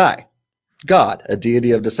another guy, God, a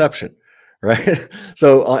deity of deception, right?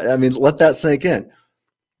 So, I mean, let that sink in.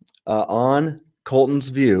 On Colton's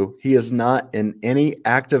view, he is not in any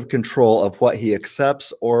active control of what he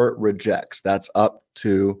accepts or rejects. That's up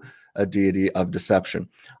to a deity of deception.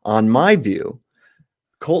 On my view,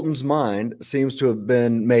 Colton's mind seems to have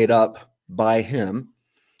been made up by him.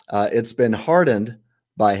 It's been hardened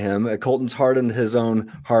by him. Colton's hardened his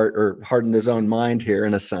own heart, or hardened his own mind here,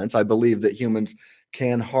 in a sense. I believe that humans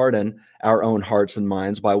can harden our own hearts and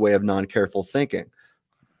minds by way of non-careful thinking,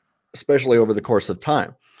 especially over the course of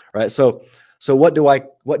time, right? So what do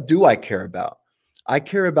I care about? I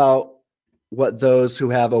care about what those who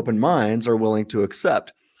have open minds are willing to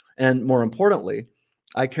accept. And more importantly,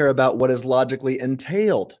 I care about what is logically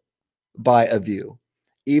entailed by a view,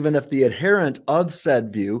 even if the adherent of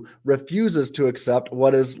said view refuses to accept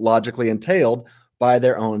what is logically entailed by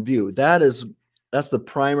their own view. That's the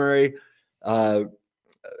primary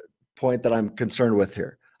point that I'm concerned with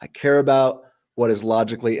here. I care about what is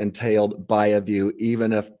logically entailed by a view,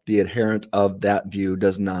 even if the adherent of that view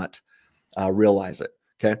does not realize it.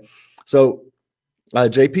 Okay, so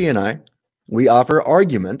JP and I, we offer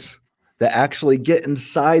arguments that actually get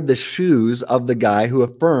inside the shoes of the guy who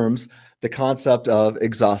affirms the concept of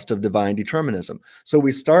exhaustive divine determinism. So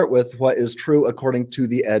we start with what is true according to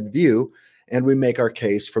the ed view, and we make our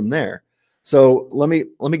case from there. So let me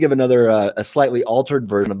give another a slightly altered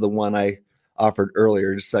version of the one I offered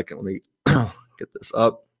earlier. Just a second, let me get this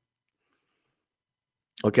up.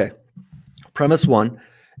 Okay, premise one: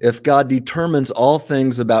 if God determines all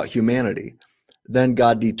things about humanity, then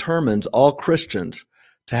God determines all Christians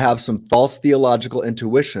to have some false theological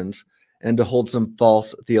intuitions and to hold some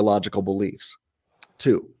false theological beliefs.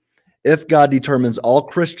 2, if God determines all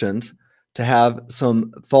Christians to have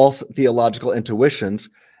some false theological intuitions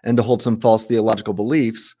and to hold some false theological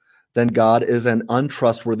beliefs, then God is an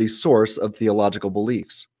untrustworthy source of theological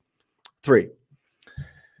beliefs. 3,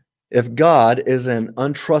 if God is an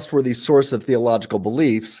untrustworthy source of theological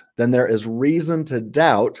beliefs, then there is reason to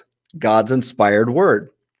doubt God's inspired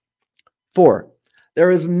word. 4,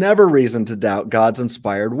 there is never reason to doubt God's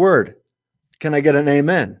inspired word. Can I get an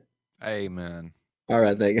amen? Amen. All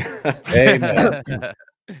right, thank you. Amen.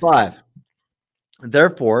 5,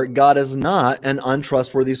 therefore, God is not an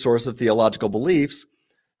untrustworthy source of theological beliefs.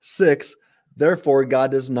 6, therefore,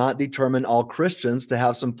 God does not determine all Christians to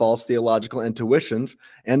have some false theological intuitions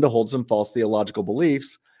and to hold some false theological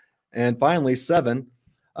beliefs. And finally, 7,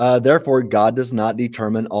 therefore, God does not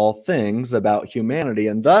determine all things about humanity.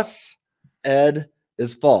 And thus, ed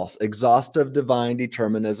is false. Exhaustive divine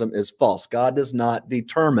determinism is false. God does not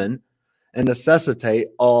determine and necessitate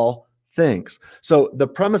all things. So the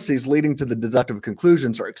premises leading to the deductive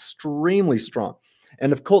conclusions are extremely strong.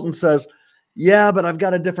 And if Colton says, yeah, but I've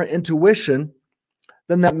got a different intuition,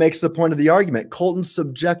 then that makes the point of the argument. Colton's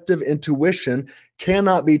subjective intuition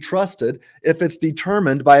cannot be trusted if it's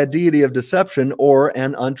determined by a deity of deception or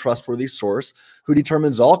an untrustworthy source who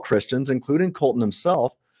determines all Christians, including Colton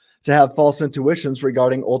himself, to have false intuitions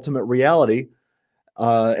regarding ultimate reality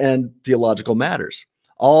and theological matters.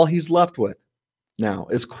 All he's left with now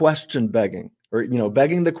is question begging, or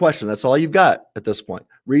begging the question. That's all you've got at this point.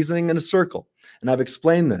 Reasoning in a circle. And I've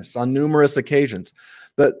explained this on numerous occasions.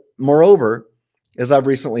 But moreover, as I've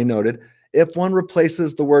recently noted, if one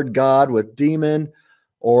replaces the word God with demon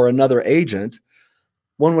or another agent,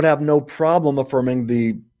 one would have no problem affirming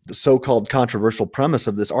the so-called controversial premise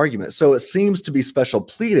of this argument. So it seems to be special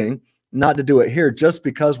pleading not to do it here just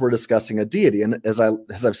because we're discussing a deity. And as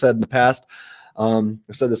I've said in the past, I've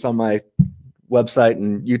said this on my website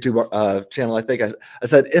and YouTube channel. I think I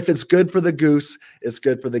said, if it's good for the goose, it's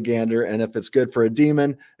good for the gander. And if it's good for a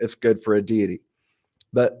demon, it's good for a deity.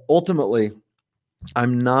 But ultimately,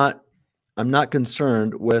 I'm not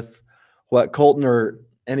concerned with what Colton or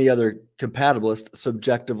any other compatibilist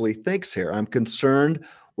subjectively thinks here. I'm concerned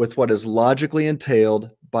with what is logically entailed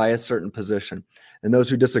by a certain position. And those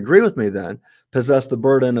who disagree with me then possess the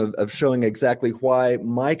burden of showing exactly why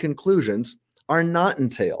my conclusions are not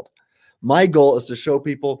entailed. My goal is to show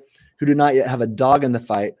people who do not yet have a dog in the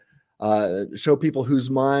fight, show people whose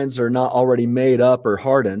minds are not already made up or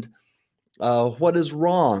hardened, what is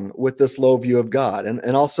wrong with this low view of God.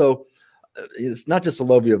 And also, it's not just a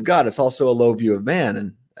low view of God, it's also a low view of man.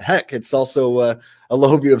 And heck, it's also a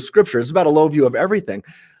low view of Scripture. It's about a low view of everything.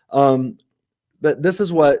 But this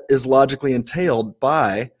is what is logically entailed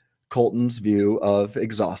by Colton's view of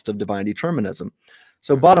exhaustive divine determinism.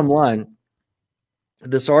 So bottom line,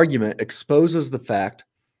 this argument exposes the fact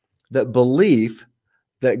that belief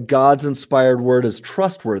that God's inspired word is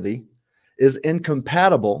trustworthy is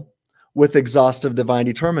incompatible with exhaustive divine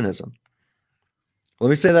determinism. Let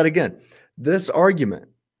me say that again. This argument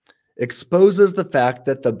exposes the fact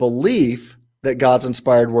that the belief that God's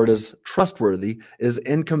inspired word is trustworthy is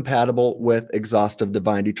incompatible with exhaustive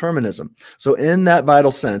divine determinism. So in that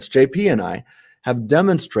vital sense, JP and I have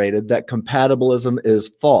demonstrated that compatibilism is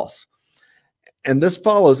false. And this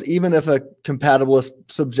follows even if a compatibilist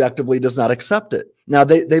subjectively does not accept it. Now,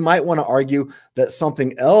 they might want to argue that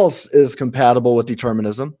something else is compatible with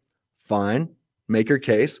determinism. Fine, make your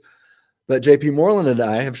case. But J.P. Moreland and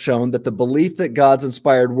I have shown that the belief that God's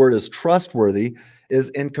inspired word is trustworthy is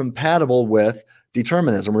incompatible with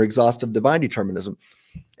determinism or exhaustive divine determinism.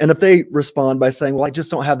 And if they respond by saying, well, I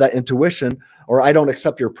just don't have that intuition, or I don't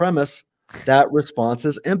accept your premise, that response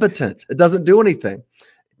is impotent. It doesn't do anything.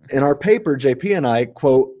 In our paper, JP and I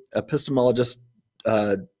quote epistemologist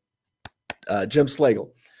Jim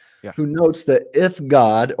Slagle, who notes that if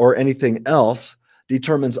God or anything else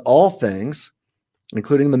determines all things,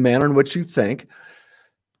 including the manner in which you think,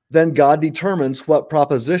 then God determines what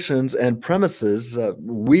propositions and premises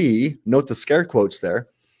we, note the scare quotes there,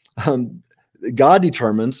 God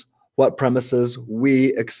determines what premises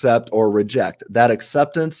we accept or reject. That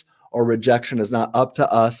acceptance or rejection is not up to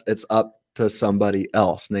us, it's up to somebody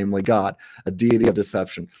else, namely God, a deity of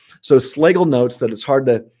deception. So Slagle notes that it's hard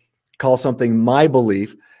to call something my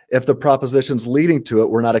belief if the propositions leading to it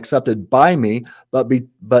were not accepted by me, but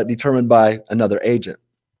determined by another agent.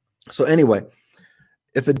 So anyway,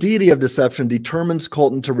 if a deity of deception determines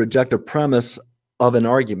Colton to reject a premise of an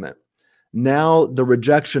argument, now the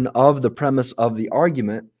rejection of the premise of the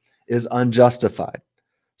argument is unjustified.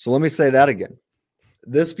 So let me say that again.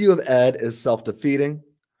 This view of Ed is self-defeating,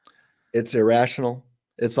 it's irrational,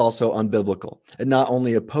 it's also unbiblical. It not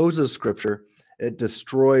only opposes Scripture, it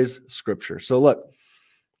destroys Scripture. So look,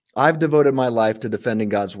 I've devoted my life to defending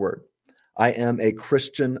God's word. I am a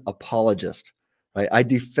Christian apologist. Right? I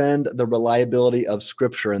defend the reliability of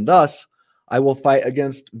Scripture, and thus I will fight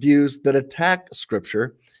against views that attack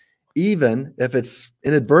Scripture, even if it's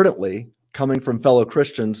inadvertently coming from fellow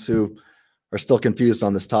Christians who are still confused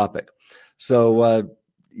on this topic. So,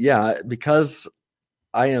 yeah, because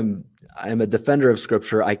I am a defender of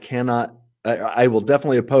Scripture, I will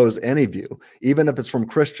definitely oppose any view, even if it's from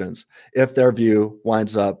Christians, if their view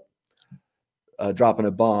winds up dropping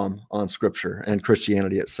a bomb on Scripture and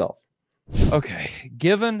Christianity itself. Okay,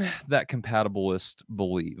 given that compatibilists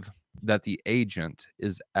believe that the agent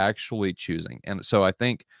is actually choosing, and so I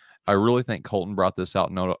really think Colton brought this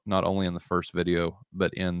out not only in the first video,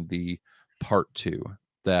 but in the part 2,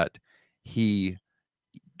 that he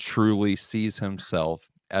truly sees himself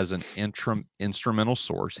as an instrumental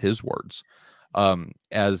source, his words,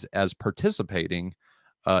 as participating,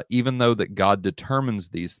 even though that God determines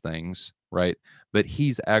these things, right? But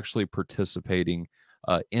he's actually participating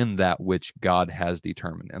in that which God has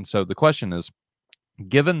determined. And so the question is,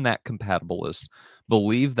 given that compatibilists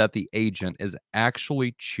believe that the agent is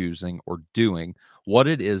actually choosing or doing what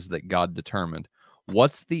it is that God determined,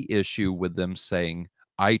 what's the issue with them saying,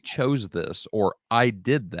 I chose this or I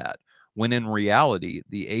did that, when in reality,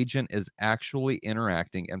 the agent is actually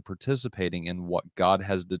interacting and participating in what God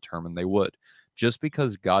has determined they would? Just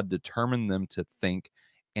because God determined them to think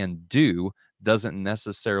and do doesn't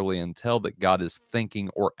necessarily entail that God is thinking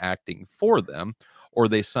or acting for them, or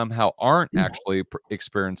they somehow aren't actually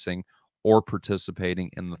experiencing or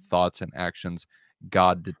participating in the thoughts and actions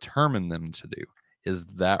God determined them to do. Is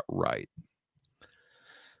that right?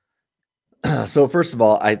 So first of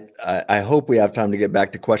all, I hope we have time to get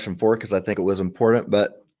back to question 4 because I think it was important.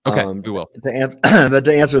 But okay, we will. But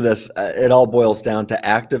to answer this, it all boils down to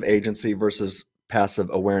active agency versus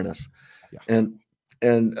passive awareness, and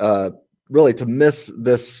really, to miss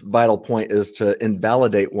this vital point is to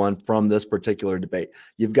invalidate one from this particular debate.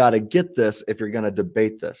 You've got to get this if you're going to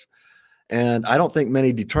debate this. And I don't think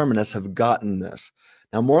many determinists have gotten this.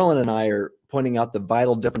 Now, Moreland and I are pointing out the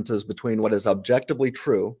vital differences between what is objectively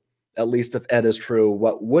true, at least if Ed is true,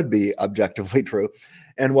 what would be objectively true,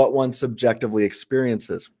 and what one subjectively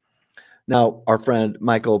experiences. Now, our friend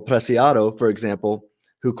Michael Preciado, for example,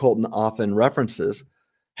 who Colton often references,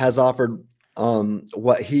 has offered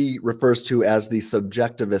what he refers to as the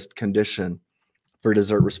subjectivist condition for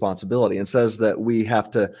desert responsibility, and says that we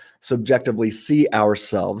have to subjectively see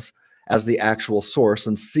ourselves as the actual source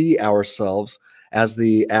and see ourselves as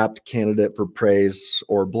the apt candidate for praise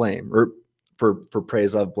or blame, or for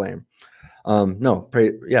praise of blame.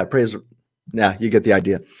 Praise. Yeah, you get the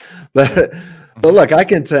idea. But look, I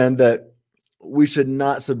contend that we should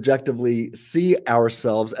not subjectively see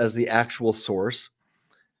ourselves as the actual source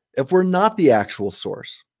if we're not the actual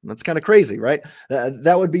source. That's kind of crazy, right?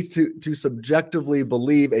 That would be to subjectively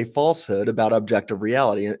believe a falsehood about objective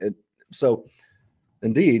reality. So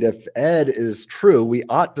indeed, if Ed is true, we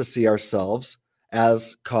ought to see ourselves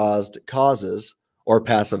as caused causes or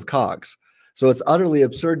passive cogs. So it's utterly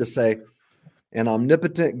absurd to say an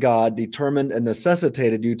omnipotent God determined and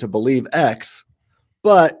necessitated you to believe X,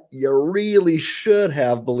 but you really should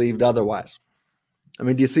have believed otherwise. I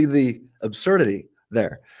mean, do you see the absurdity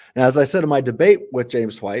there? Now, as I said in my debate with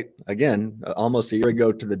James White, again, almost a year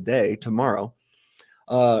ago to the day, tomorrow,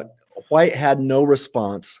 White had no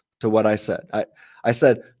response to what I said. I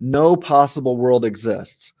said, no possible world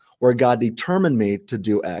exists where God determined me to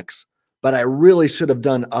do X, but I really should have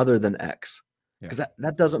done other than X, because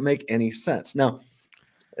that doesn't make any sense. Now,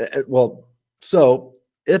 so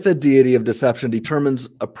if a deity of deception determines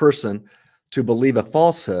a person to believe a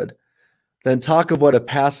falsehood, then talk of what a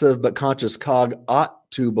passive but conscious cog ought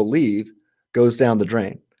to believe goes down the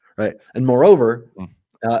drain, right? And moreover,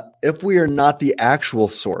 if we are not the actual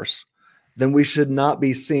source, then we should not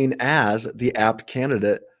be seen as the apt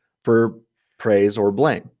candidate for praise or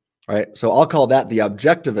blame, right? So I'll call that the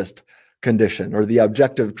objectivist condition, or the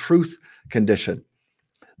objective truth condition.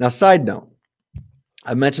 Now, side note,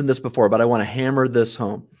 I mentioned this before, but I want to hammer this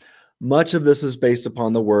home. Much of this is based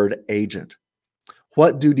upon the word agent.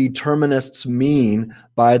 What do determinists mean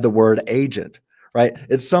by the word agent, right?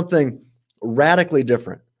 It's something radically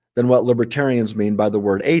different than what libertarians mean by the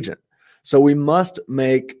word agent. So we must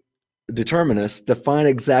make determinists define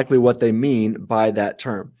exactly what they mean by that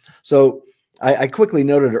term. So I quickly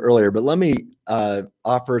noted it earlier, but let me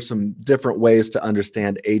offer some different ways to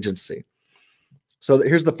understand agency. So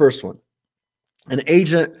here's the first one. An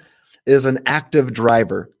agent is an active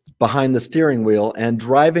driver behind the steering wheel and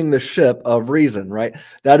driving the ship of reason, right?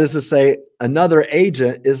 That is to say, another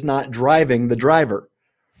agent is not driving the driver,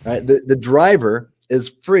 right? The driver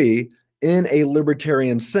is free in a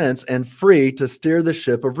libertarian sense and free to steer the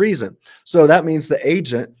ship of reason. So that means the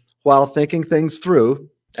agent, while thinking things through,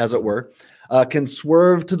 as it were, can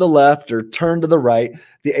swerve to the left or turn to the right.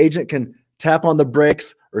 The agent can tap on the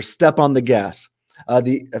brakes or step on the gas.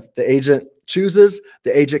 If the agent chooses,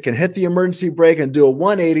 the agent can hit the emergency brake and do a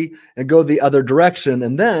 180 and go the other direction,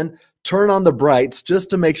 and then turn on the brights just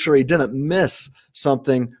to make sure he didn't miss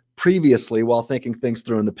something previously while thinking things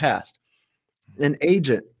through in the past. An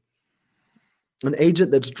agent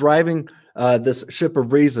that's driving this ship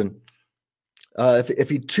of reason, if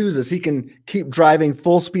he chooses, he can keep driving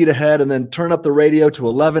full speed ahead and then turn up the radio to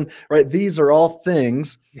 11, right? These are all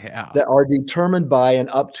things that are determined by and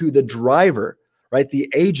up to the driver, right? The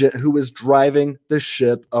agent who is driving the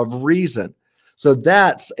ship of reason. So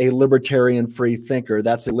that's a libertarian free thinker.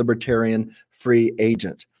 That's a libertarian free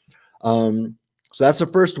agent. So that's the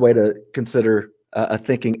first way to consider a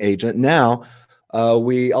thinking agent. Now,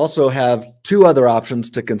 we also have two other options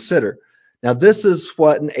to consider. Now, this is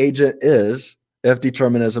what an agent is if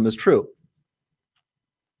determinism is true.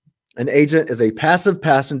 An agent is a passive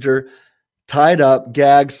passenger, tied up,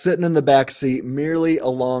 gagged, sitting in the back seat, merely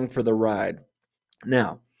along for the ride.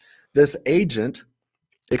 Now, this agent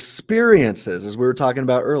experiences, as we were talking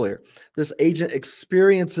about earlier, this agent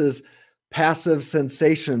experiences passive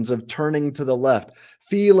sensations of turning to the left,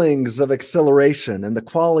 feelings of acceleration, and the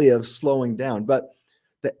quality of slowing down. But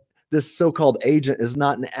this so-called agent is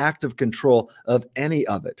not in active control of any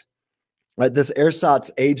of it. Right? This ersatz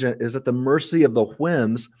agent is at the mercy of the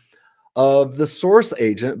whims of the source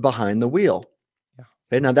agent behind the wheel.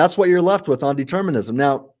 Okay, now that's what you're left with on determinism.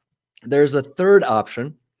 Now, there's a third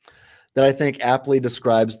option that I think aptly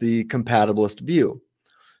describes the compatibilist view.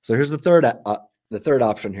 So here's the third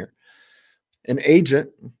option here. An agent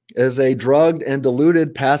is a drugged and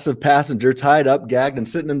deluded passive passenger tied up, gagged, and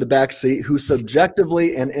sitting in the back seat who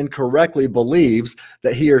subjectively and incorrectly believes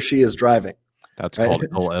that he or she is driving. That's called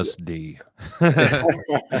LSD.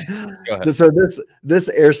 So this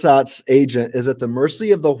ersatz agent is at the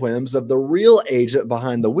mercy of the whims of the real agent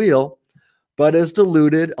behind the wheel, but is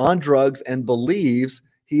deluded, on drugs, and believes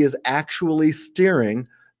he is actually steering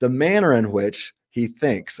the manner in which he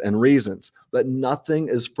thinks and reasons. But nothing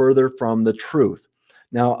is further from the truth.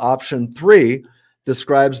 Now, option 3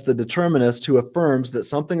 describes the determinist who affirms that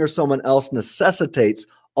something or someone else necessitates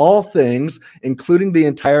all things, including the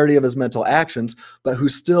entirety of his mental actions, but who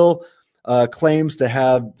still claims to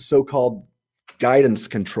have so-called guidance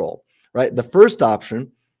control, right? The first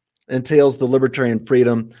option entails the libertarian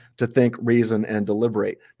freedom to think, reason, and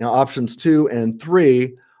deliberate. Now, options 2 and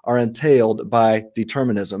 3 are entailed by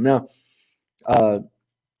determinism. Now,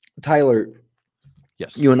 Tyler,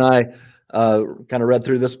 yes, you and I kind of read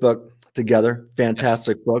through this book together.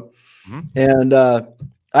 Fantastic book. And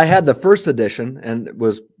I had the first edition, and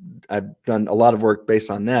I've done a lot of work based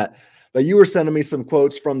on that. But you were sending me some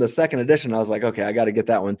quotes from the second edition. I was like, okay, I got to get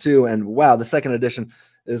that one too. And wow, the second edition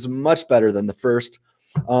is much better than the first.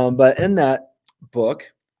 But in that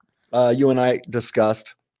book, you and I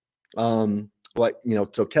discussed so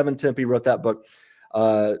Kevin Tempe wrote that book,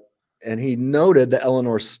 and he noted that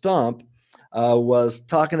Eleanor Stump was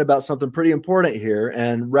talking about something pretty important here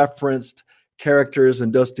and referenced characters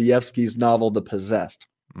in Dostoevsky's novel, The Possessed.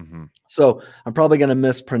 So I'm probably going to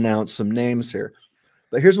mispronounce some names here.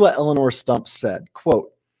 But here's what Eleanor Stump said,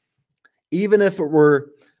 quote, even if it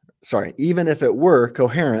were even if it were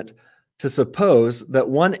coherent to suppose that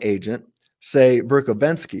one agent, say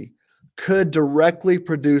Verkovensky, could directly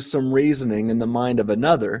produce some reasoning in the mind of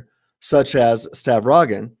another, such as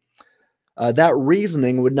Stavrogin, that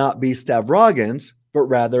reasoning would not be Stavrogin's, but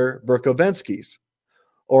rather Verkovensky's,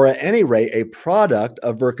 or at any rate, a product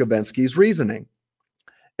of Verkovensky's reasoning.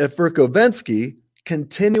 If Verkovensky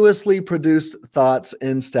continuously produced thoughts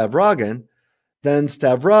in Stavrogin, then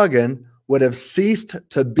Stavrogin would have ceased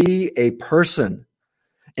to be a person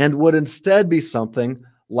and would instead be something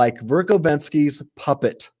like Verkovensky's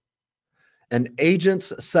puppet. An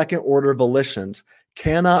agent's second-order volitions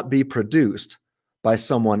cannot be produced by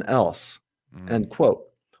someone else, end quote.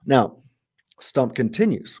 Now, Stump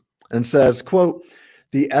continues and says, quote,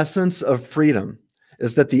 the essence of freedom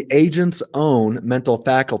is that the agent's own mental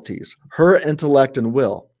faculties, her intellect and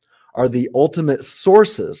will, are the ultimate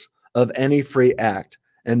sources of any free act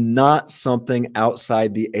and not something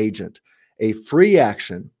outside the agent. A free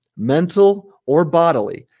action, mental or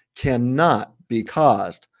bodily, cannot be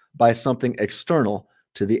caused by something external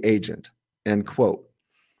to the agent, end quote.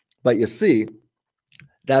 But you see,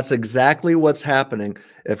 that's exactly what's happening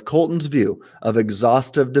if Colton's view of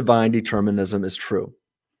exhaustive divine determinism is true.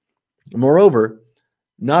 Moreover,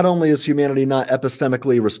 not only is humanity not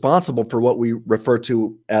epistemically responsible for what we refer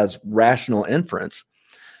to as rational inference,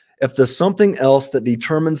 if the something else that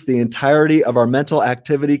determines the entirety of our mental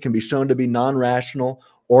activity can be shown to be non-rational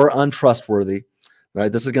or untrustworthy,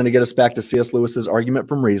 right? This is going to get us back to C.S. Lewis's argument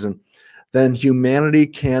from reason. Then humanity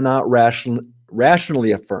cannot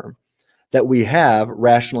rationally affirm that we have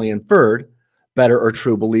rationally inferred better or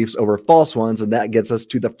true beliefs over false ones, and that gets us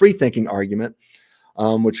to the free-thinking argument,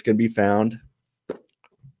 which can be found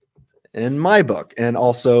in my book and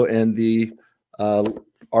also in the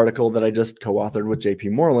article that I just co-authored with J.P.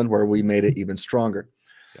 Moreland, where we made it even stronger.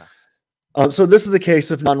 So this is the case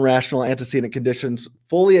if non-rational antecedent conditions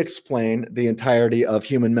fully explain the entirety of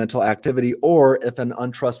human mental activity, or if an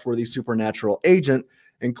untrustworthy supernatural agent,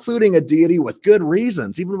 including a deity with good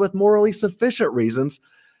reasons, even with morally sufficient reasons,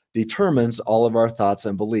 determines all of our thoughts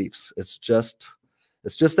and beliefs. It's just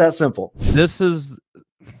that simple. This is,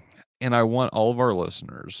 and I want all of our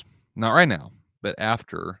listeners, not right now, but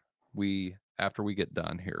after we get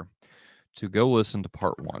done here, to go listen to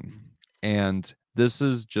part 1. And this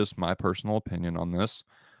is just my personal opinion on this,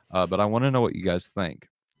 but I want to know what you guys think.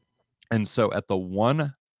 And so at the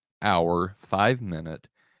 1 hour, 5 minute,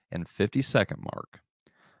 and 50-second mark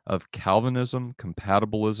of Calvinism,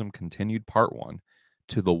 Compatibilism Continued Part 1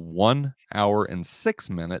 to the 1 hour and 6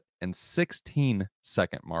 minute and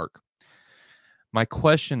 16-second mark, my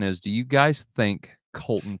question is, do you guys think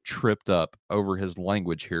Colton tripped up over his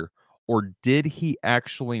language here, or did he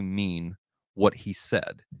actually mean what he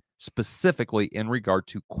said? Specifically in regard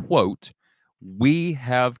to, quote, we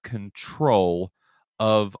have control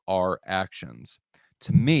of our actions.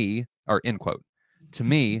 To me, or end quote, to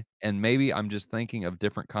me, and maybe I'm just thinking of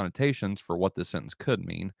different connotations for what this sentence could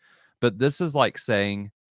mean, but this is like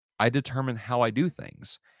saying, I determine how I do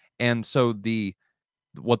things. And so to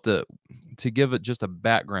give it just a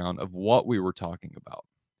background of what we were talking about,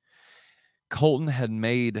 Colton had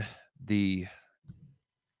made the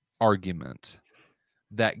argument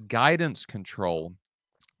that guidance control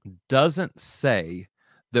doesn't say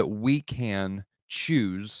that we can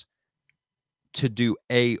choose to do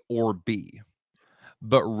A or B,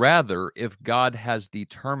 but rather if God has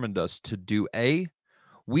determined us to do A,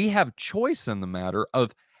 we have choice in the matter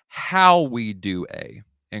of how we do A.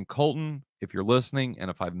 And Colton, if you're listening, and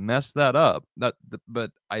if I've messed that up,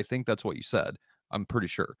 but I think that's what you said, I'm pretty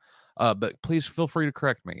sure. But please feel free to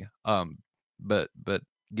correct me. But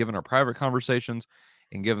given our private conversations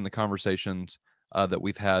and given the conversations that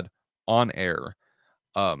we've had on air,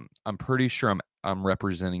 I'm pretty sure I'm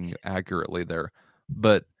representing you accurately there.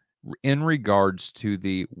 But in regards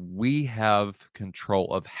to we have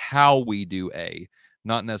control of how we do A,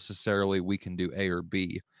 not necessarily we can do A or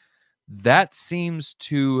B, that seems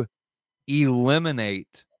to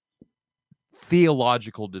eliminate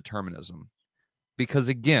theological determinism. Because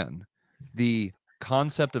again, the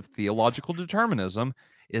concept of theological determinism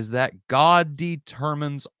is that God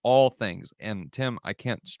determines all things. And Tim, I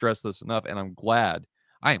can't stress this enough, and I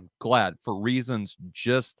am glad for reasons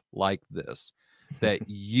just like this, that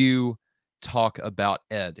you talk about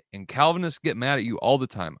Ed. And Calvinists get mad at you all the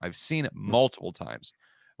time. I've seen it multiple times.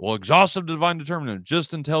 Well, exhaustive divine determinism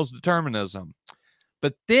just entails determinism.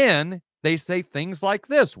 But then they say things like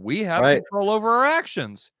this: we have control over our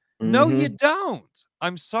actions. No, you don't.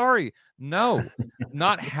 I'm sorry. No,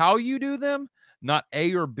 not how you do them, not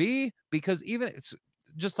A or B, because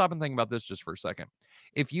just stop and think about this just for a second.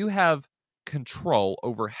 If you have control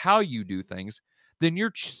over how you do things, then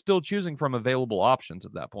you're still choosing from available options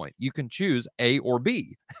at that point. You can choose A or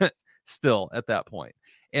B still at that point.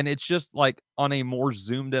 And it's just like on a more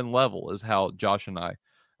zoomed in level is how Josh and I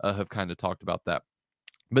have kind of talked about that.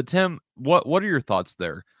 But Tim, what are your thoughts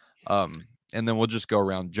there? And then we'll just go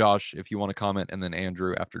around. Josh, if you want to comment, and then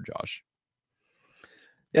Andrew after Josh.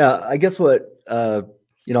 Yeah, I guess what, I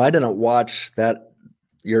didn't watch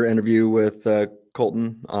your interview with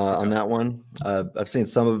Colton on that one. I've seen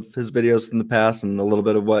some of his videos in the past and a little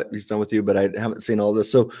bit of what he's done with you, but I haven't seen all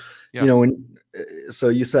this. So, Yeah. So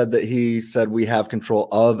you said that he said we have control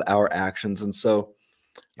of our actions. And so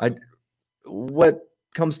what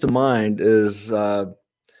comes to mind is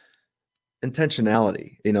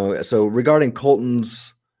intentionality, so regarding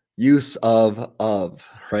Colton's use of,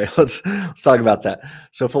 right, let's talk about that.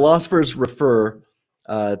 So philosophers refer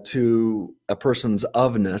to a person's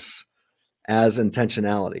ofness as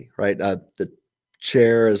intentionality, right? The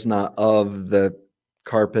chair is not of the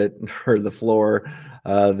carpet or the floor.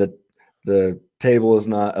 The table is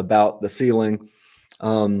not about the ceiling.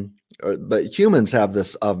 But humans have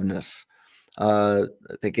this ofness. I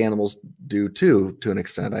think animals do too, to an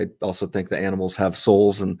extent. I also think that animals have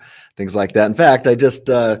souls and things like that. In fact, I just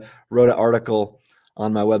wrote an article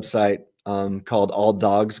on my website called "All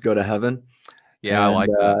Dogs Go to Heaven." Yeah, and, I like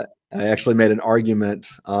that. I actually made an argument,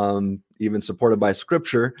 even supported by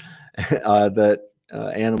scripture, that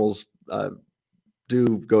animals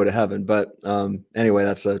do go to heaven. But anyway,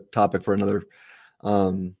 that's a topic for another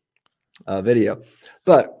video.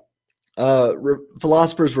 But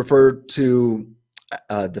philosophers refer to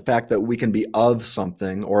the fact that we can be of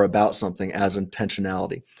something or about something as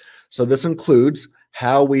intentionality. So this includes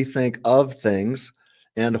how we think of things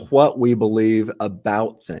and what we believe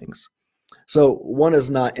about things. So one is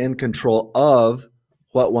not in control of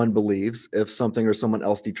what one believes if something or someone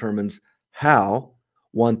else determines how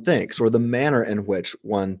one thinks or the manner in which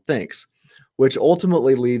one thinks, which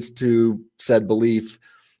ultimately leads to said belief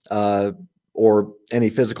or any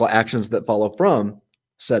physical actions that follow from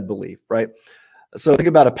said belief, right? So think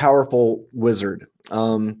about a powerful wizard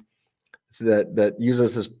that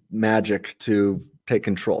uses his magic to take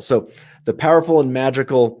control. So the powerful and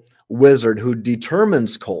magical wizard who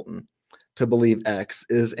determines Colton to believe X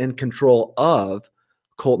is in control of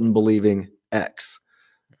Colton believing X.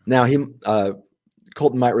 Now,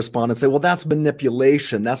 Colton might respond and say, well, that's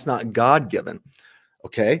manipulation. That's not God-given.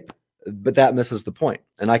 Okay, but that misses the point.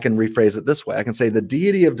 And I can rephrase it this way. I can say the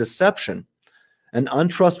deity of deception, an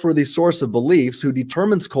untrustworthy source of beliefs who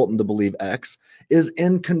determines Colton to believe X, is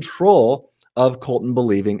in control of Colton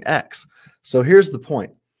believing X. So here's the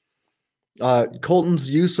point. Colton's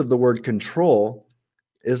use of the word control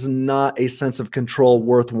is not a sense of control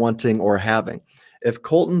worth wanting or having. If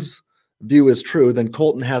Colton's view is true, then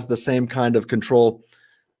Colton has the same kind of control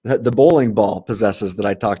that the bowling ball possesses that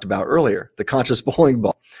I talked about earlier, the conscious bowling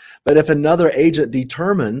ball. But if another agent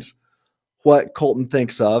determines what Colton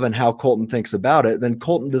thinks of and how Colton thinks about it, then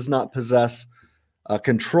Colton does not possess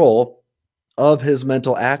control of his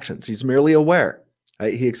mental actions. He's merely aware.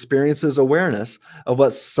 Right? He experiences awareness of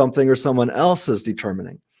what something or someone else is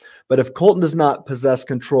determining. But if Colton does not possess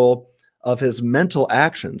control of his mental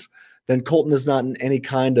actions, then Colton is not in any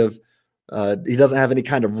kind of, he doesn't have any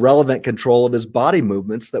kind of relevant control of his body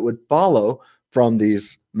movements that would follow from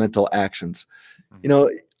these mental actions.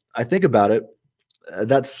 I think about it,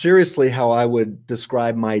 that's seriously how I would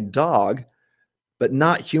describe my dog, but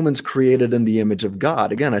not humans created in the image of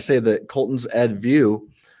God. Again, I say that Colton's Ed view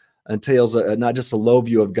entails not just a low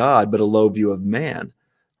view of God, but a low view of man.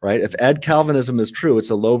 Right? If Ed Calvinism is true, it's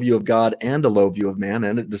a low view of God and a low view of man,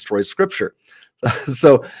 and it destroys scripture.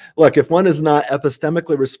 So look, if one is not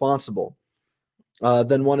epistemically responsible,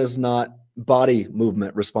 then one is not body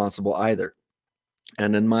movement responsible either.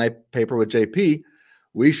 And in my paper with JP,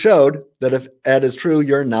 we showed that if Ed is true,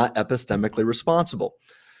 you're not epistemically responsible.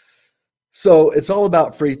 So it's all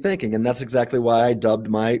about free thinking, and that's exactly why I dubbed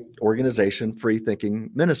my organization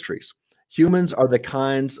FreeThinking Ministries. Humans are the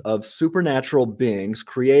kinds of supernatural beings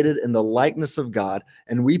created in the likeness of God,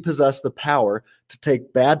 and we possess the power to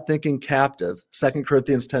take bad thinking captive, 2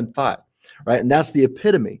 Corinthians 10:5, right? And that's the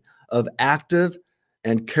epitome of active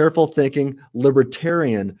and careful thinking,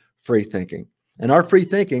 libertarian free thinking. And our free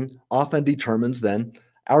thinking often determines then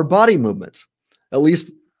our body movements, at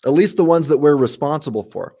least the ones that we're responsible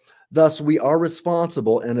for. Thus, we are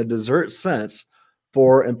responsible in a desert sense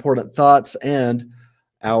for important thoughts and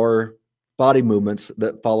our body movements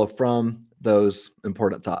that follow from those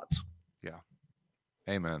important thoughts. Yeah.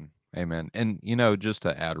 Amen. Amen. And, just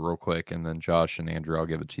to add real quick, and then Josh and Andrew, I'll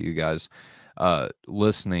give it to you guys.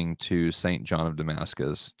 listening to Saint John of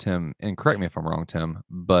Damascus, Tim, and correct me if I'm wrong, Tim,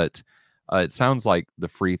 but it sounds like the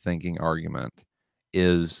free thinking argument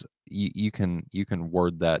is you can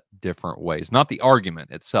word that different ways. Not the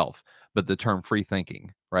argument itself, but the term free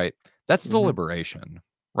thinking, right? That's deliberation,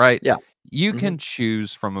 right? Yeah. You can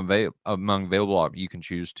choose from among available options. You can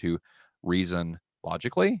choose to reason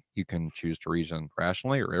logically. You can choose to reason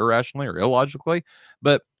rationally or irrationally or illogically.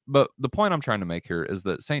 But the point I'm trying to make here is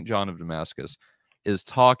that St. John of Damascus is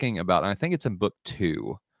talking about, and I think it's in book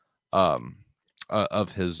 2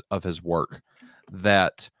 of his work,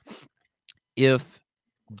 that if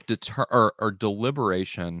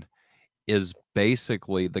deliberation is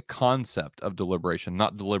basically the concept of deliberation,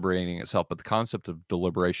 not deliberating itself, but the concept of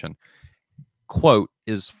deliberation, quote,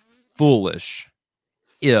 is foolish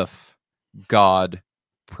if God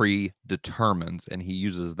predetermines, and he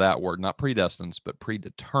uses that word, not predestines, but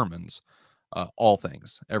predetermines all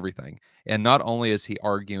things, everything. And not only is he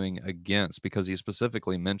arguing against, because he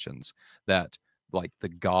specifically mentions that, like, the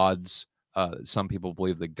gods, some people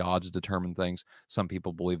believe that gods determine things. Some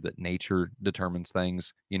people believe that nature determines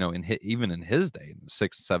things, you know, even in his day, in the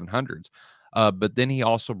 600s, 700s. But then he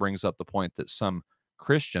also brings up the point that some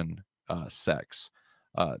Christian sects,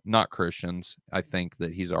 not Christians, I think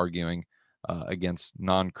that he's arguing against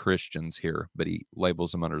non-Christians here, but he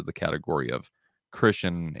labels them under the category of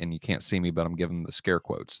Christian, and you can't see me, but I'm giving the scare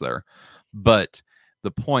quotes there. But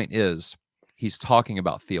the point is, he's talking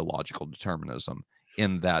about theological determinism,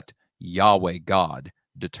 in that Yahweh God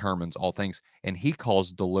determines all things, and he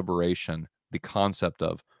calls deliberation the concept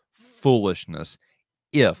of foolishness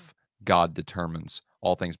if God determines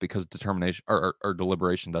all things, because determination or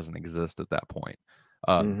deliberation doesn't exist at that point.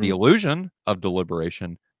 The illusion of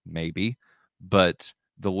deliberation, maybe, but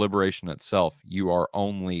deliberation itself, you are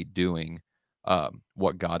only doing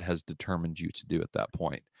what God has determined you to do at that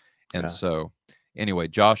point. And so, anyway,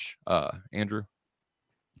 Josh, Andrew,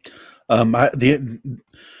 the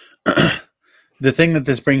thing that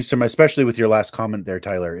this brings to mind, especially with your last comment there,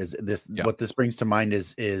 Tyler, is this. Yeah. What this brings to mind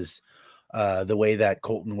is the way that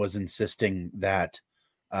Colton was insisting that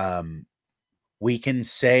we can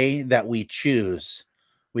say that we choose.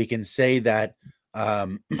 We can say that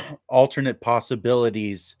alternate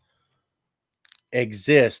possibilities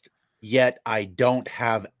exist, yet I don't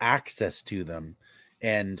have access to them.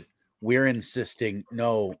 And we're insisting,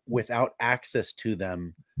 no, without access to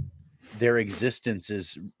them, their existence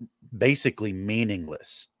is basically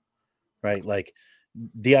meaningless, right? Like,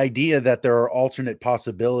 the idea that there are alternate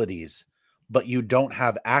possibilities, but you don't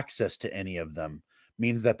have access to any of them,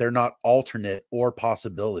 means that they're not alternate or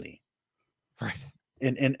possibility. Right.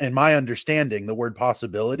 In my understanding, the word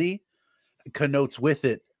possibility connotes with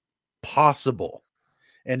it possible.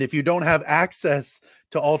 And if you don't have access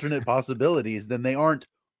to alternate possibilities, then they aren't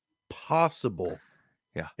possible.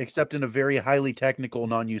 Yeah. Except in a very highly technical,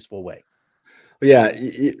 non-useful way. Yeah.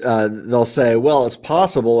 They'll say, well, it's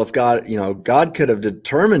possible if God, God could have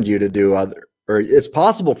determined you to do other, or it's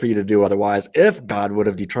possible for you to do otherwise if God would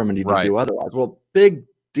have determined you to do otherwise. Well, big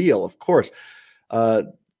deal. Of course,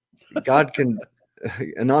 God can,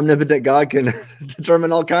 an omnipotent God can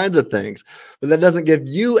determine all kinds of things, but that doesn't give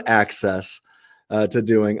you access to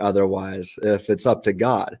doing otherwise if it's up to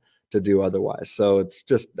God to do otherwise. So it's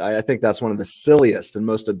just, I think that's one of the silliest and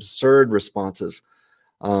most absurd responses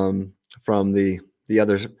from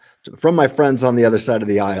from my friends on the other side of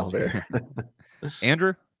the aisle there.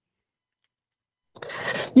 Andrew?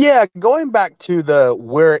 Yeah, going back to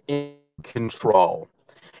we're in control.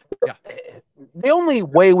 Yeah. The only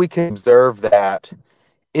way we can observe that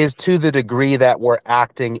is to the degree that we're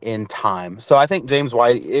acting in time. So I think James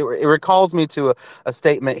White, it recalls me to a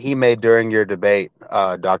statement he made during your debate,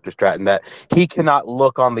 Dr. Stratton, that he cannot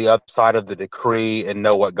look on the other side of the decree and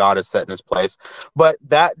know what God has set in his place. But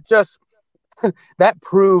that just that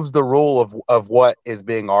proves the rule of what is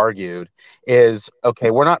being argued is,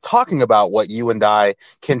 okay, we're not talking about what you and I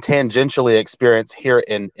can tangentially experience here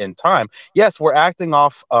in time. Yes, we're acting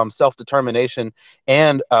off self-determination,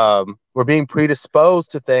 and we're being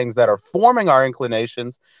predisposed to things that are forming our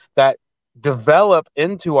inclinations that develop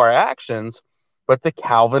into our actions. But the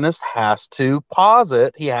Calvinist has to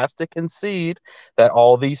posit, he has to concede that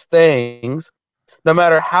all these things, no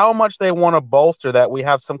matter how much they want to bolster that we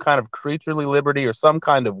have some kind of creaturely liberty or some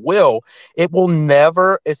kind of will, it will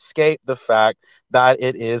never escape the fact that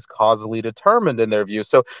it is causally determined in their view.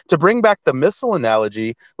 So to bring back the missile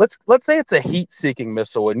analogy, let's say it's a heat-seeking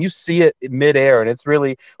missile and you see it in midair and it's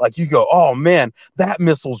really like you go, oh man, that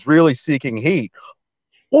missile's really seeking heat.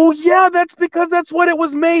 Well, yeah, that's because that's what it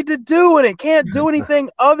was made to do, and it can't do anything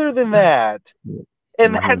other than that.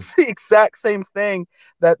 And that's the exact same thing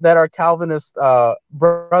that our Calvinist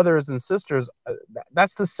brothers and sisters,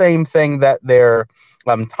 that's the same thing that they're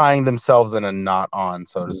tying themselves in a knot on,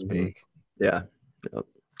 so to speak. Yeah. Yep.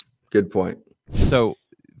 Good point. So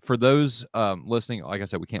for those listening, like I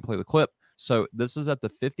said, we can't play the clip. So this is at the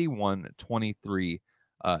 51:23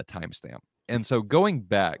 timestamp. And so going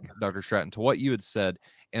back, Dr. Stratton, to what you had said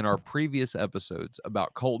in our previous episodes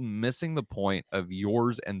about Colton missing the point of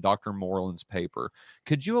yours and Dr. Moreland's paper,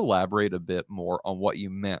 could you elaborate a bit more on what you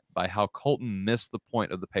meant by how Colton missed the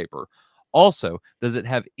point of the paper? Also, does it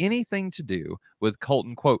have anything to do with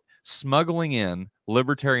Colton, quote, smuggling in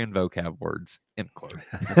libertarian vocab words, end quote?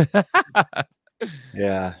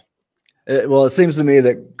 Yeah. Well, it seems to me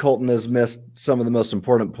that Colton has missed some of the most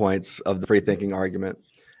important points of the free thinking argument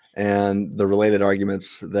and the related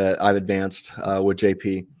arguments that I've advanced with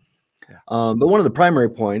JP. But one of the primary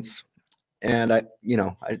points, and let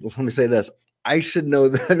me say this, I should know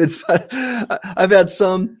that I've had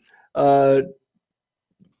some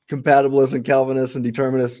compatibilists and Calvinists and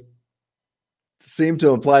determinists seem to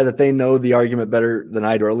imply that they know the argument better than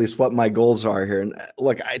I do, or at least what my goals are here. And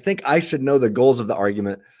look, I think I should know the goals of the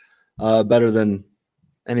argument better than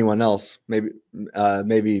anyone else,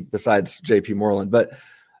 maybe besides JP Moreland. But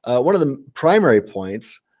one of the primary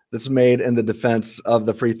points that's made in the defense of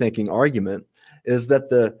the free thinking argument is that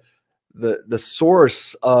the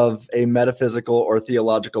source of a metaphysical or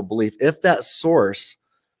theological belief, if that source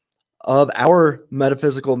of our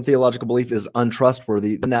metaphysical and theological belief is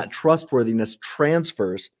untrustworthy, then that trustworthiness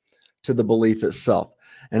transfers to the belief itself.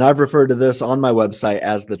 And I've referred to this on my website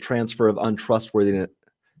as the transfer of untrustworthiness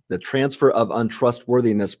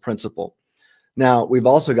principle. Now, we've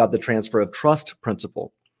also got the transfer of trust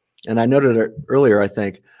principle. And I noted it earlier, I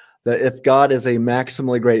think, that if God is a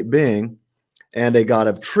maximally great being and a God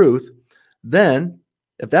of truth, then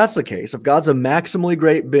if that's the case, if God's a maximally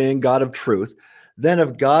great being, God of truth, then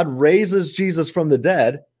if God raises Jesus from the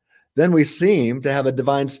dead, then we seem to have a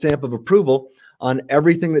divine stamp of approval on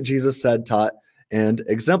everything that Jesus said, taught, and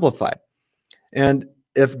exemplified. And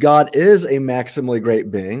if God is a maximally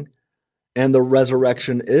great being and the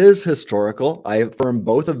resurrection is historical, I affirm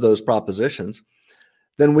both of those propositions,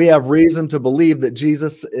 then we have reason to believe that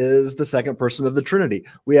Jesus is the second person of the Trinity.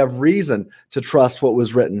 We have reason to trust what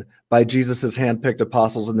was written by Jesus's handpicked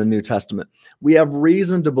apostles in the New Testament. We have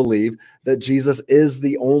reason to believe that Jesus is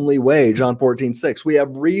the only way, John 14:6. We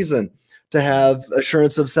have reason to have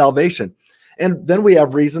assurance of salvation. And then we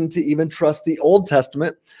have reason to even trust the Old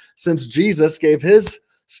Testament, since Jesus gave his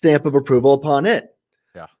stamp of approval upon it.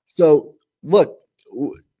 Yeah. So look,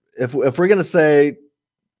 if we're going to say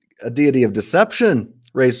a deity of deception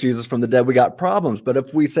raised Jesus from the dead, we got problems. But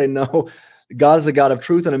if we say no, God is a God of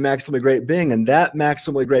truth and a maximally great being, and that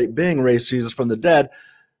maximally great being raised Jesus from the dead,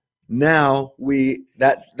 now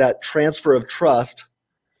that transfer of trust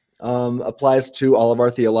applies to all of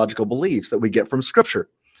our theological beliefs that we get from Scripture.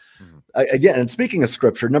 Again, and speaking of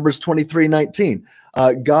Scripture, Numbers 23:19,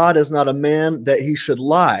 God is not a man that he should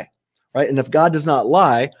lie, right? And if God does not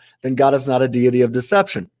lie, then God is not a deity of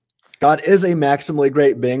deception. God is a maximally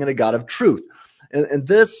great being and a God of truth. And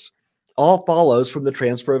this all follows from the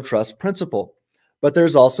transfer of trust principle. But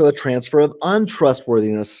there's also a transfer of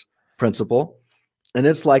untrustworthiness principle, and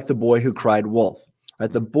it's like the boy who cried wolf.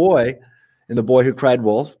 Right? The boy in The Boy Who Cried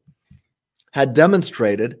Wolf had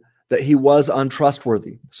demonstrated that he was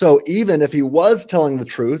untrustworthy. So even if he was telling the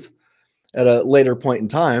truth at a later point in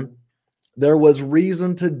time, there was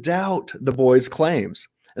reason to doubt the boy's claims.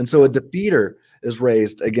 And so a defeater is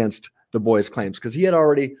raised against the boy's claims because he had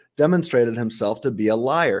already demonstrated himself to be a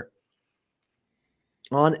liar.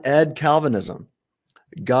 On Ed Calvinism,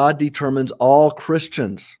 God determines all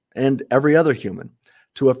Christians and every other human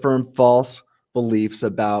to affirm false beliefs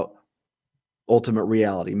about ultimate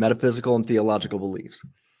reality, metaphysical and theological beliefs.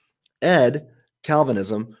 Ed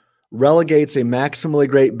Calvinism relegates a maximally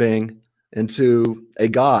great being into a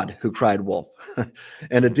God who cried wolf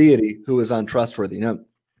and a deity who is untrustworthy. You know,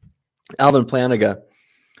 Alvin Plantinga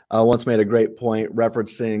once made a great point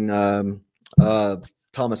referencing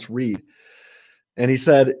Thomas Reed. And he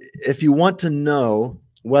said, if you want to know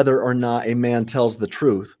whether or not a man tells the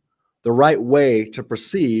truth, the right way to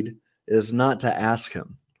proceed is not to ask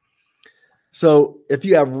him. So if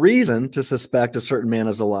you have reason to suspect a certain man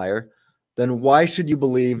is a liar, then why should you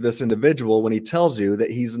believe this individual when he tells you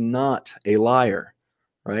that he's not a liar?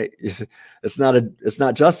 Right? It's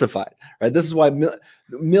not justified. Right? This is why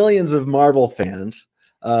millions of Marvel fans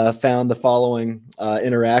found the following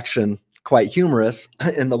interaction quite humorous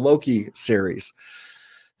in the Loki series.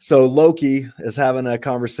 So Loki is having a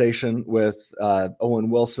conversation with Owen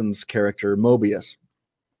Wilson's character Mobius,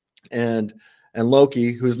 and And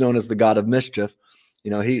Loki, who's known as the god of mischief,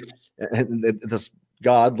 this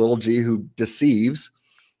god, little g, who deceives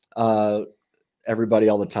everybody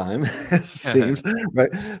all the time, it seems, right?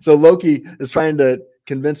 So Loki is trying to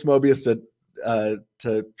convince Mobius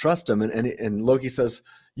to trust him, and Loki says,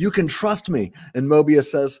 "You can trust me." And Mobius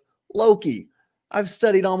says, "Loki, I've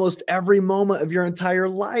studied almost every moment of your entire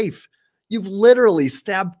life. You've literally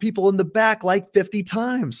stabbed people in the back like 50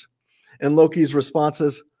 times. And Loki's response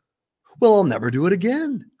is, "Well, I'll never do it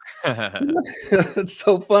again." It's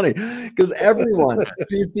so funny because everyone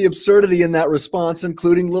sees the absurdity in that response,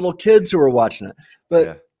 including little kids who are watching it.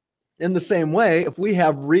 But in the same way, if we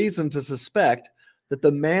have reason to suspect that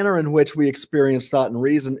the manner in which we experience thought and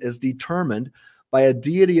reason is determined by a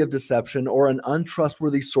deity of deception or an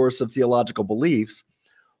untrustworthy source of theological beliefs,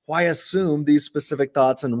 why assume these specific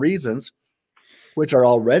thoughts and reasons, which are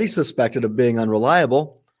already suspected of being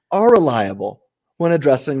unreliable, are reliable when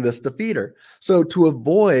addressing this defeater? So to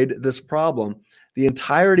avoid this problem, the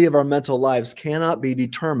entirety of our mental lives cannot be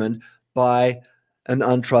determined by an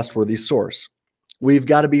untrustworthy source. We've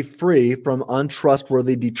got to be free from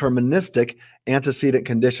untrustworthy deterministic antecedent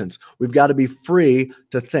conditions. We've got to be free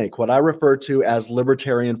to think, what I refer to as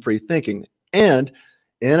libertarian free thinking. And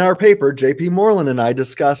in our paper, J.P. Moreland and I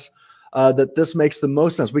discuss that this makes the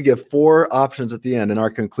most sense. We give 4 options at the end in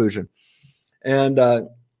our conclusion. And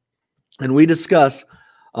we discuss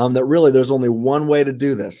that really there's only one way to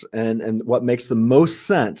do this. And what makes the most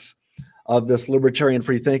sense of this libertarian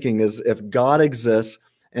free thinking is if God exists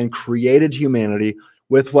and created humanity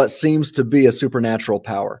with what seems to be a supernatural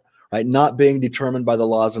power, right? Not being determined by the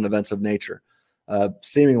laws and events of nature,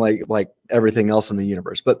 seemingly like everything else in the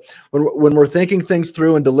universe. But when we're thinking things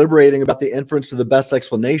through and deliberating about the inference to the best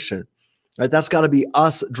explanation, right, that's got to be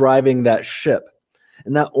us driving that ship.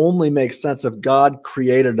 And that only makes sense if God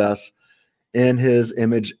created us in his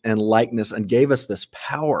image and likeness and gave us this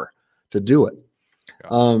power to do it.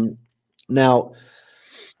 Now,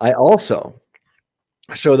 I also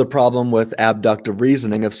show the problem with abductive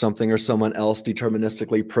reasoning if something or someone else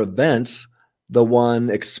deterministically prevents the one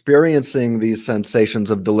experiencing these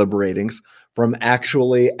sensations of deliberatings from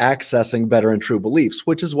actually accessing better and true beliefs,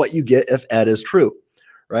 which is what you get if Ed is true,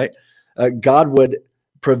 right? God would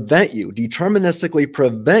prevent you, deterministically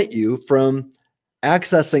prevent you from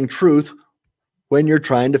accessing truth when you're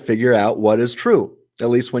trying to figure out what is true, at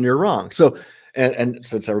least when you're wrong. So, and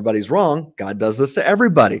since everybody's wrong, God does this to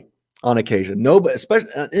everybody on occasion. No, but especially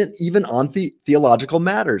even on theological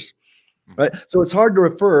matters, right? So it's hard to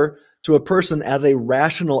refer to a person as a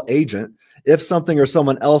rational agent if something or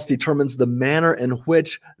someone else determines the manner in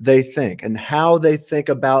which they think and how they think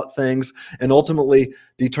about things, and ultimately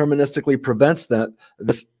deterministically prevents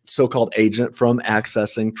this so-called agent from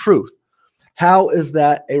accessing truth. How is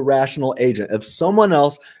that a rational agent? If someone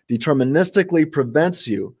else deterministically prevents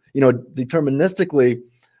you, deterministically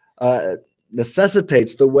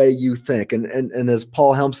necessitates the way you think. And as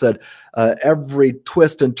Paul Helm said, every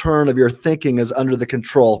twist and turn of your thinking is under the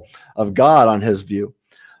control of God on his view.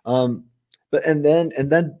 And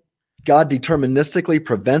then God deterministically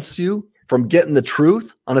prevents you from getting the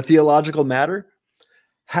truth on a theological matter.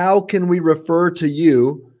 How can we refer to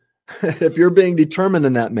you, if you're being determined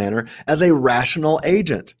in that manner, as a rational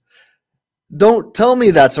agent? Don't tell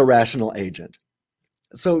me that's a rational agent.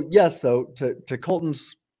 So yes, though, to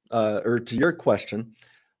Colton's or to your question,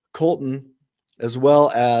 Colton, as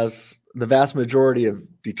well as the vast majority of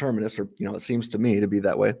determinists, or it seems to me to be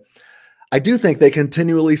that way, I do think they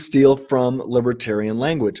continually steal from libertarian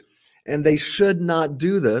language, and they should not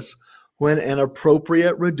do this when an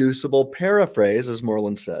appropriate reducible paraphrase, as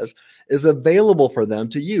Moreland says, is available for them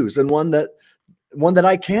to use, and one that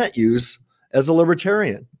I can't use as a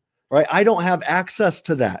libertarian, right? I don't have access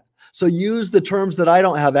to that. So use the terms that I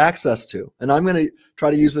don't have access to, and I'm going to try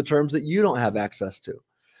to use the terms that you don't have access to.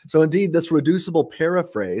 So indeed, this reducible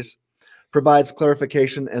paraphrase provides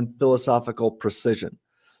clarification and philosophical precision.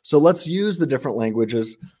 So let's use the different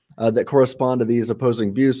languages that correspond to these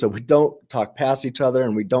opposing views so we don't talk past each other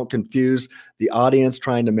and we don't confuse the audience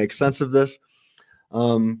trying to make sense of this.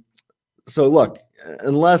 So look,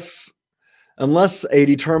 unless a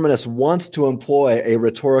determinist wants to employ a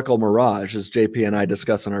rhetorical mirage, as JP and I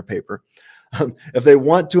discuss in our paper, if they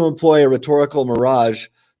want to employ a rhetorical mirage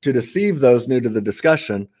to deceive those new to the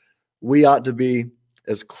discussion, we ought to be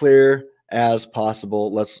as clear as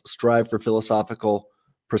possible. Let's strive for philosophical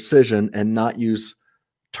precision and not use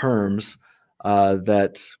terms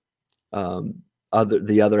that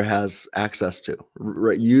the other has access to.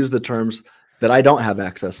 Use the terms that I don't have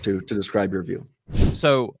access to describe your view.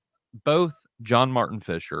 So both John Martin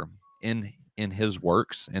Fisher in his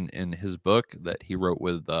works and in his book that he wrote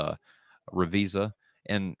with Revisa,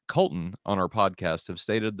 and Colton on our podcast have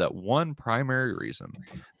stated that one primary reason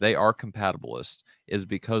they are compatibilists is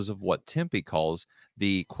because of what Tempe calls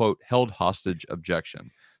the, quote, held hostage objection.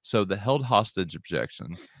 So the held hostage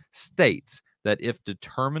objection states that if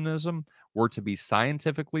determinism were to be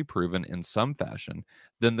scientifically proven in some fashion,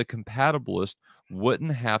 then the compatibilist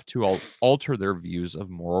wouldn't have to alter their views of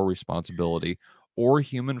moral responsibility or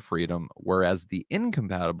human freedom, whereas the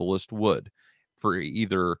incompatibilist would, for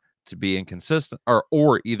either to be inconsistent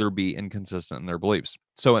or either be inconsistent in their beliefs.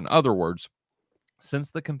 So in other words,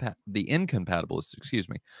 since the incompatibilist,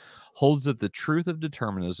 holds that the truth of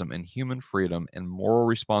determinism and human freedom and moral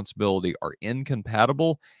responsibility are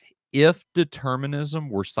incompatible, if determinism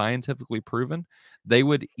were scientifically proven, they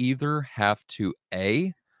would either have to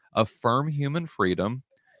A, affirm human freedom,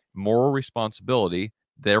 moral responsibility,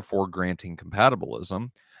 therefore granting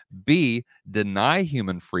compatibilism, B, deny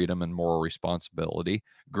human freedom and moral responsibility,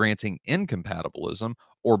 granting incompatibilism,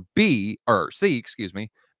 or C,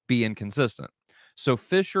 be inconsistent. So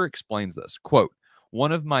Fisher explains this, quote,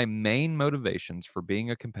 one of my main motivations for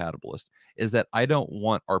being a compatibilist is that I don't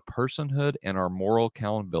want our personhood and our moral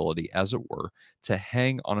accountability, as it were, to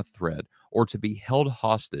hang on a thread or to be held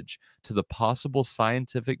hostage to the possible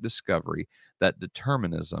scientific discovery that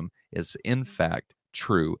determinism is in fact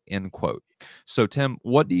true, end quote. So, Tim,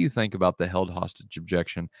 what do you think about the held hostage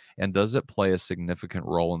objection, and does it play a significant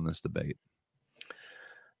role in this debate?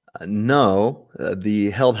 No,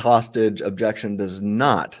 the held hostage objection does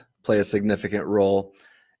not play a significant role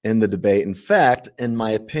in the debate. In fact, in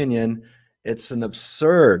my opinion, it's an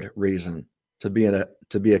absurd reason to be a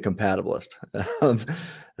compatibilist.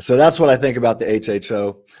 So that's what I think about the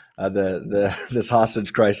HHO, this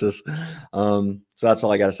hostage crisis. So that's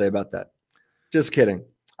all I got to say about that. Just kidding.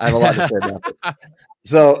 I have a lot to say about it.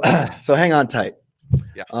 So hang on tight.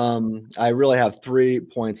 Yeah. I really have 3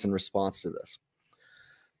 points in response to this.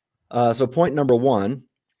 So point number 1,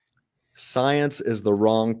 science is the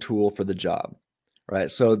wrong tool for the job, right?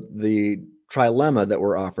 So the trilemma that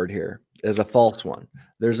we're offered here is a false one.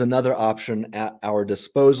 There's another option at our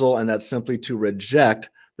disposal, and that's simply to reject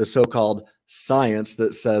the so-called science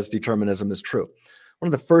that says determinism is true.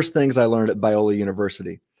 One of the first things I learned at Biola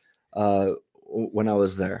University when I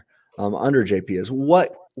was there under JP is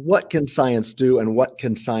what can science do and what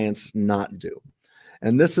can science not do?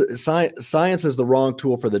 And this science is the wrong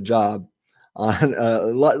tool for the job. Our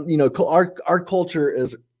culture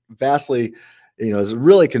is vastly, is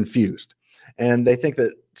really confused, and they think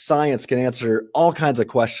that science can answer all kinds of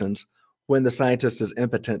questions when the scientist is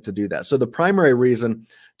impotent to do that. So the primary reason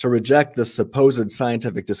to reject the supposed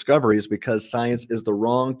scientific discovery is because science is the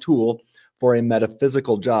wrong tool for a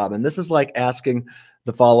metaphysical job. And this is like asking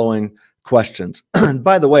the following questions. And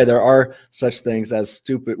by the way, there are such things as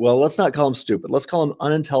stupid. Well, let's not call them stupid. Let's call them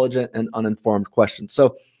unintelligent and uninformed questions.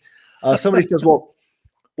 So somebody says, well,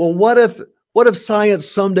 what if science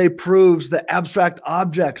someday proves that abstract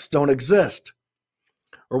objects don't exist?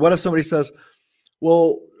 Or what if somebody says,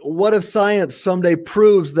 well, what if science someday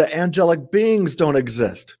proves that angelic beings don't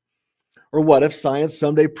exist? Or what if science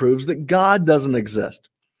someday proves that God doesn't exist?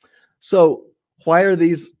 So why are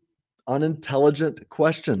these unintelligent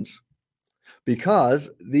questions? Because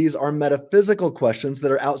these are metaphysical questions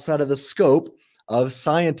that are outside of the scope of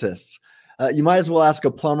scientists. You might as well ask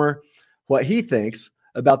a plumber what he thinks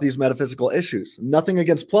about these metaphysical issues. Nothing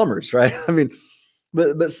against plumbers, right? I mean,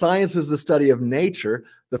 but science is the study of nature,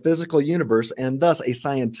 the physical universe, and thus a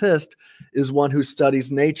scientist is one who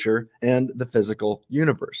studies nature and the physical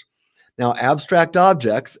universe. Now, abstract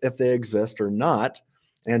objects, if they exist or not,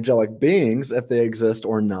 angelic beings, if they exist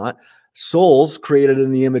or not, souls created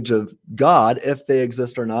in the image of God, if they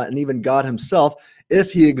exist or not, and even God himself,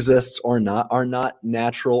 if he exists or not, are not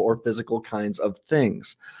natural or physical kinds of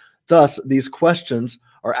things. Thus, these questions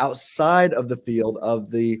are outside of the field of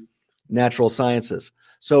the natural sciences.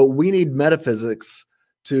 So we need metaphysics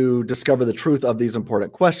to discover the truth of these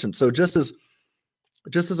important questions. So just as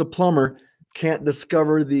a plumber can't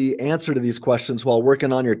discover the answer to these questions while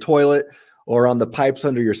working on your toilet or on the pipes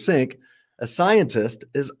under your sink, a scientist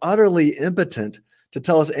is utterly impotent to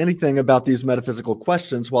tell us anything about these metaphysical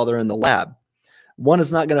questions while they're in the lab. One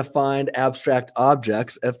is not going to find abstract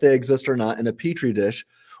objects, if they exist or not, in a petri dish,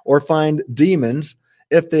 or find demons,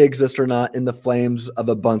 if they exist or not, in the flames of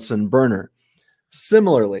a Bunsen burner.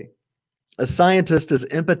 Similarly, a scientist is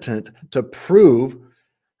impotent to prove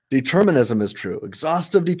determinism is true,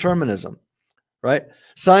 exhaustive determinism, right?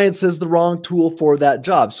 Science is the wrong tool for that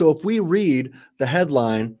job. So if we read the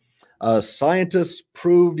headline, scientists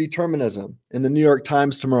prove determinism in the New York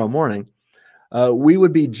Times tomorrow morning, we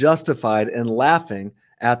would be justified in laughing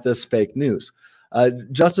at this fake news.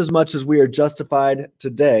 just as much as we are justified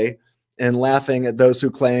today in laughing at those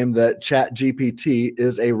who claim that ChatGPT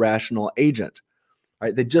is a rational agent.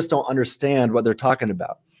 Right? They just don't understand what they're talking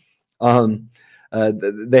about.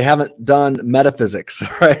 They haven't done metaphysics,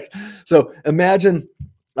 right? So imagine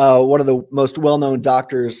one of the most well-known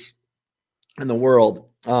doctors in the world,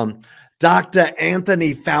 Dr.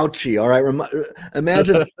 Anthony Fauci. All right,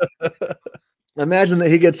 imagine that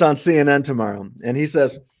he gets on CNN tomorrow and he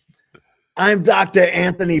says, "I'm Dr.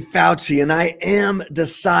 Anthony Fauci, and I am the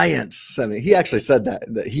science." I mean, he actually said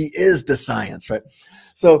that he is the science, right?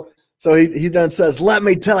 So he then says, "Let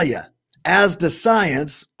me tell you, as the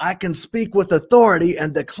science, I can speak with authority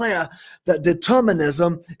and declare that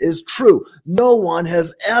determinism is true. No one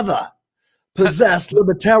has ever possessed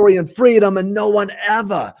libertarian freedom, and no one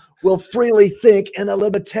ever will freely think in a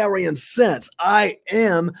libertarian sense. I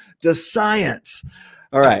am the science."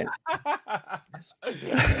 All right.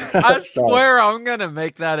 I swear I'm gonna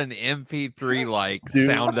make that an MP3 like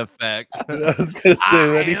sound effect. I was gonna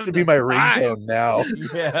say that needs to be my ringtone now.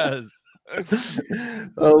 Yes.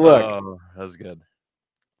 Oh, look. Oh, that was good.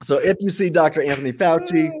 So if you see Dr. Anthony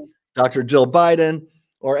Fauci, Dr. Jill Biden,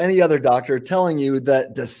 or any other doctor telling you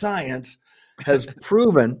that the science has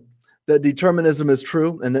proven that determinism is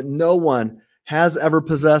true and that no one has ever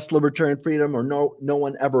possessed libertarian freedom, or no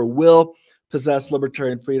one ever will possess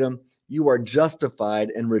libertarian freedom, you are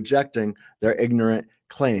justified in rejecting their ignorant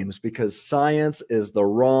claims, because science is the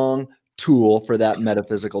wrong tool for that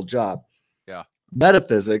metaphysical job. Yeah.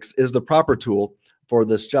 Metaphysics is the proper tool for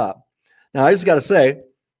this job. Now, I just got to say,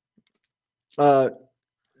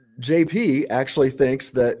 JP actually thinks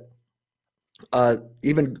that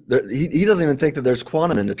he doesn't even think that there's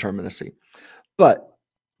quantum indeterminacy. But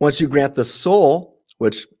once you grant the soul,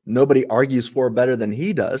 which nobody argues for better than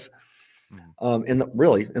he does, in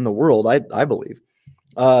the world, I believe,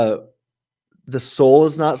 the soul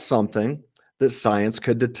is not something that science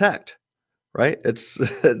could detect. Right? It's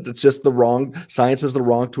just the wrong, science is the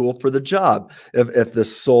wrong tool for the job. If the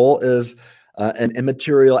soul is an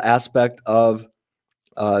immaterial aspect of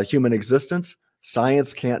human existence,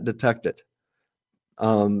 science can't detect it.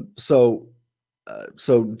 So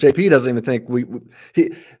JP doesn't even think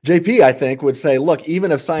JP, I think, would say, look,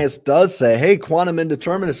 even if science does say, hey, quantum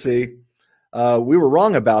indeterminacy, we were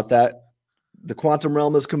wrong about that, the quantum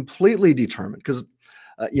realm is completely determined. Because,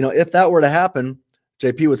 if that were to happen,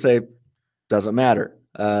 JP would say, doesn't matter.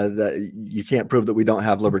 That you can't prove that we don't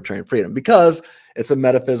have libertarian freedom because it's a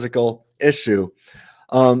metaphysical issue.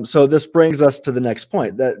 So this brings us to the next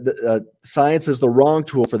point, that science is the wrong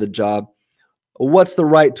tool for the job. What's the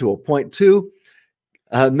right tool? Point 2,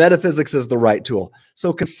 metaphysics is the right tool.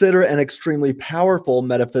 So consider an extremely powerful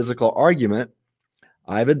metaphysical argument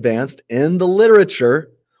I've advanced in the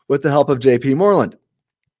literature with the help of J.P. Moreland.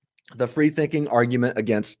 The free-thinking argument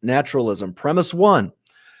against naturalism. Premise 1.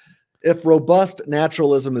 If robust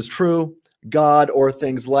naturalism is true, God or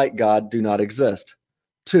things like God do not exist.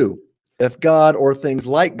 2. If God or things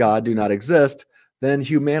like God do not exist, then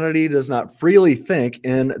humanity does not freely think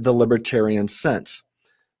in the libertarian sense.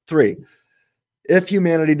 3. If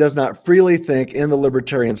humanity does not freely think in the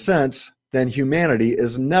libertarian sense, then humanity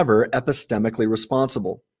is never epistemically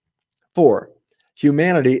responsible. 4.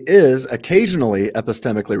 Humanity is occasionally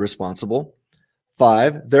epistemically responsible.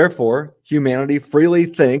 5. Therefore, humanity freely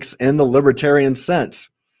thinks in the libertarian sense.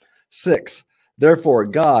 6. Therefore,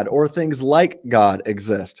 God or things like God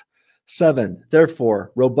exist. 7.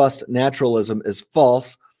 Therefore, robust naturalism is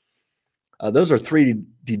false. Those are 3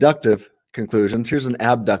 deductive conclusions. Here's an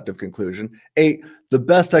abductive conclusion. 8. The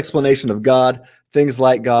best explanation of God, things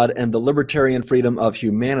like God, and the libertarian freedom of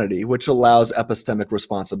humanity, which allows epistemic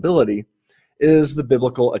responsibility, is the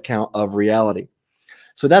biblical account of reality.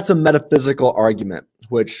 So that's a metaphysical argument,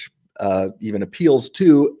 which even appeals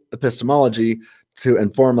to epistemology to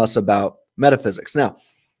inform us about metaphysics. Now,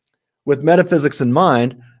 with metaphysics in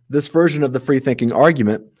mind, this version of the free-thinking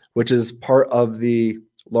argument, which is part of the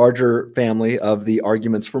larger family of the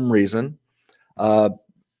arguments from reason,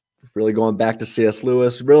 really going back to C.S.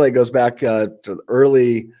 Lewis, really goes back to the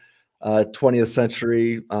early 20th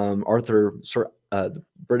century, the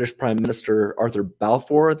British Prime Minister Arthur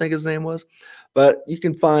Balfour, I think his name was. But you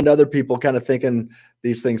can find other people kind of thinking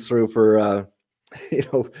these things through for,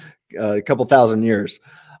 a couple thousand years.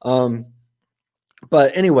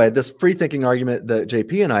 But anyway, this free-thinking argument that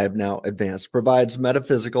JP and I have now advanced provides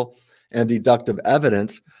metaphysical and deductive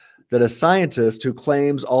evidence that a scientist who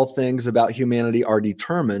claims all things about humanity are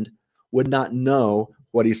determined would not know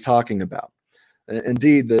what he's talking about.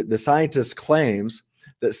 Indeed, the scientist's claims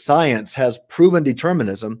that science has proven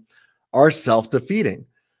determinism are self-defeating.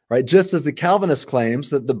 right? Just as the Calvinist claims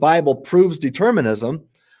that the Bible proves determinism,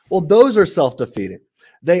 well, those are self-defeating.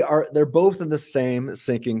 They're both in the same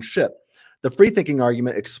sinking ship. The free-thinking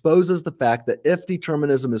argument exposes the fact that if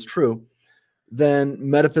determinism is true, then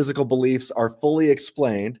metaphysical beliefs are fully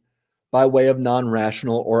explained by way of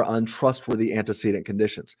non-rational or untrustworthy antecedent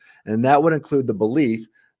conditions. And that would include the belief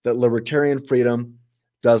that libertarian freedom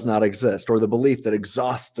does not exist, or the belief that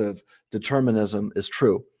exhaustive determinism is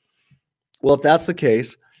true. Well, if that's the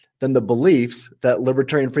case, then the beliefs that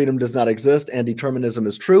libertarian freedom does not exist and determinism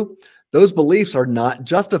is true, those beliefs are not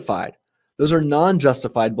justified. Those are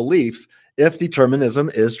non-justified beliefs if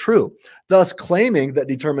determinism is true. Thus, claiming that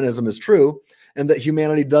determinism is true and that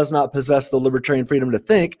humanity does not possess the libertarian freedom to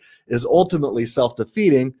think is ultimately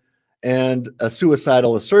self-defeating and a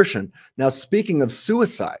suicidal assertion. Now, speaking of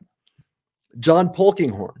suicide, John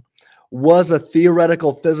Polkinghorne was a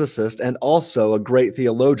theoretical physicist and also a great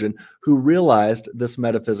theologian who realized this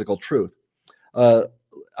metaphysical truth. I've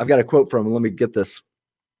got a quote from him. Let me get this.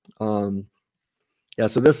 Polkinghorne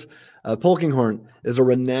is a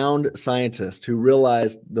renowned scientist who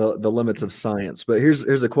realized the limits of science. But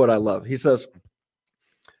here's a quote I love. He says,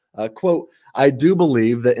 quote, "I do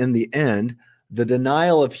believe that in the end, the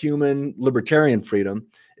denial of human libertarian freedom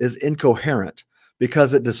is incoherent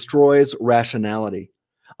because it destroys rationality.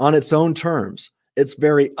 On its own terms, its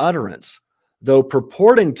very utterance, though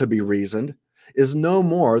purporting to be reasoned, is no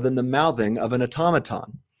more than the mouthing of an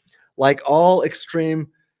automaton. Like all extreme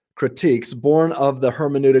critiques born of the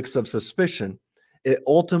hermeneutics of suspicion, it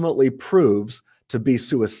ultimately proves to be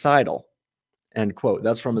suicidal." End quote.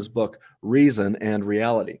 That's from his book, Reason and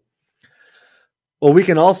Reality. Well, we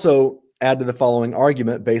can also add to the following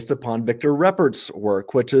argument based upon Victor Reppert's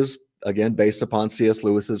work, which is, again, based upon C.S.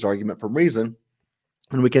 Lewis's argument from reason.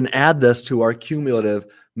 And we can add this to our cumulative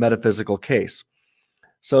metaphysical case.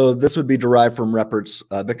 So this would be derived from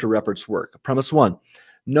Victor Reppert's work. Premise 1,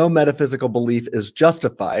 no metaphysical belief is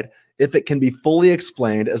justified if it can be fully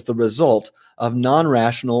explained as the result of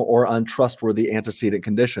non-rational or untrustworthy antecedent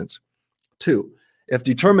conditions. 2, if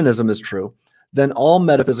determinism is true, then all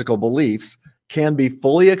metaphysical beliefs can be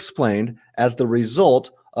fully explained as the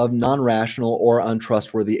result of non-rational or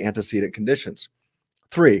untrustworthy antecedent conditions.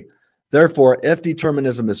 3, therefore, if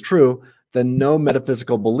determinism is true, then no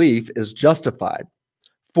metaphysical belief is justified.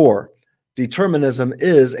 4, determinism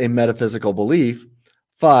is a metaphysical belief.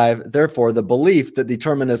 5, therefore, the belief that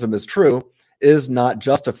determinism is true is not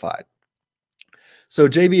justified. So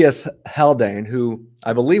J.B.S. Haldane, who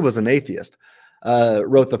I believe was an atheist,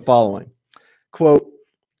 wrote the following, quote,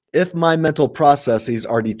 "If my mental processes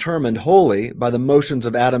are determined wholly by the motions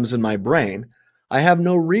of atoms in my brain, I have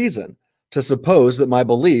no reason to suppose that my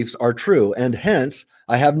beliefs are true, and hence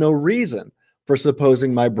I have no reason for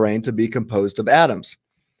supposing my brain to be composed of atoms."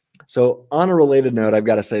 So on a related note, I've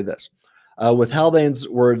got to say this. With Haldane's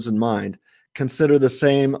words in mind, consider the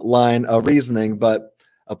same line of reasoning, but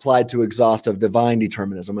applied to exhaustive divine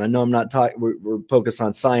determinism. And I know I'm not talking, we're focused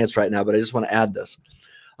on science right now, but I just want to add this.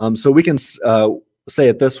 So we can say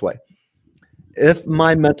it this way. If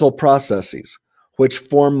my mental processes, which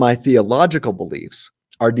form my theological beliefs,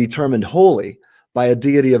 are determined wholly by a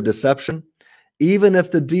deity of deception, even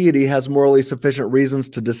if the deity has morally sufficient reasons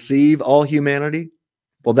to deceive all humanity,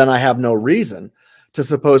 well, then I have no reason to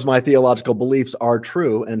suppose my theological beliefs are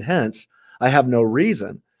true, and hence I have no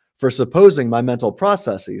reason for supposing my mental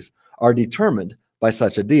processes are determined by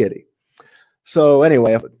such a deity. So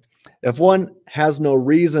anyway, if one has no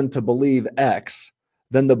reason to believe X,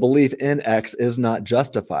 then the belief in X is not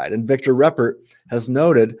justified. And Victor Reppert has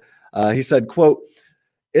noted, he said, quote,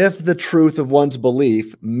 "If the truth of one's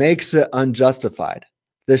belief makes it unjustified,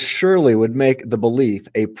 this surely would make the belief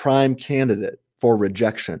a prime candidate for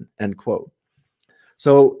rejection," end quote.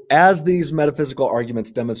 So as these metaphysical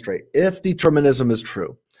arguments demonstrate, if determinism is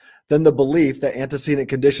true, then the belief that antecedent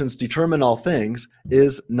conditions determine all things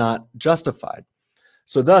is not justified.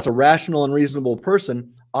 So thus, a rational and reasonable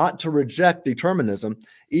person ought to reject determinism,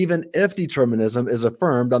 even if determinism is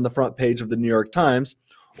affirmed on the front page of the New York Times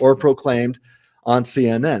or proclaimed on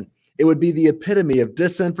CNN. It would be the epitome of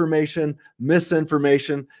disinformation,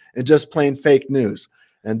 misinformation, and just plain fake news.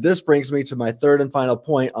 And this brings me to my third and final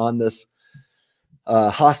point on this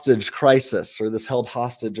hostage crisis, or this held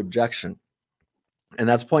hostage objection. And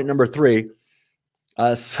that's point number 3.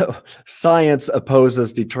 So science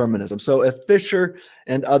opposes determinism. So if Fisher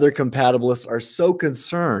and other compatibilists are so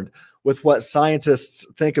concerned with what scientists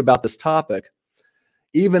think about this topic,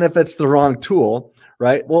 even if it's the wrong tool,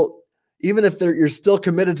 right? Well, even if you're still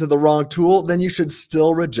committed to the wrong tool, then you should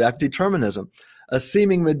still reject determinism. A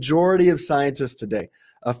seeming majority of scientists today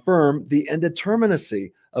affirm the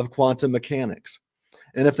indeterminacy of quantum mechanics.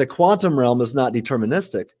 And if the quantum realm is not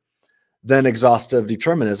deterministic, then exhaustive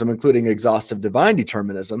determinism, including exhaustive divine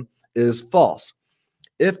determinism, is false.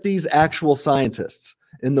 If these actual scientists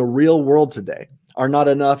in the real world today are not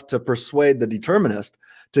enough to persuade the determinist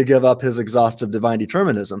to give up his exhaustive divine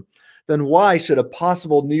determinism, then why should a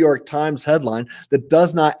possible New York Times headline that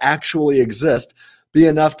does not actually exist be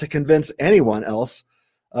enough to convince anyone else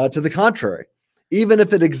to the contrary, even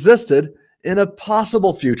if it existed in a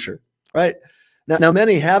possible future, right? Now,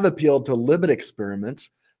 many have appealed to Libet experiments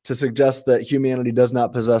to suggest that humanity does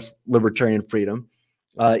not possess libertarian freedom,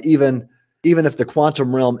 even if the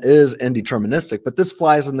quantum realm is indeterministic. But this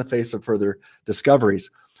flies in the face of further discoveries.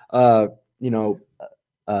 Matt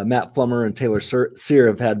Flummer and Taylor Sear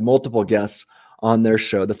have had multiple guests on their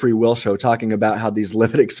show, the Free Will Show, talking about how these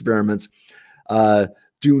Libet experiments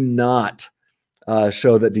do not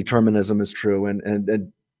show that determinism is true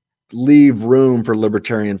and leave room for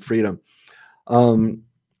libertarian freedom.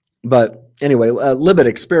 But anyway, Libet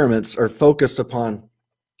experiments are focused upon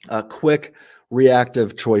quick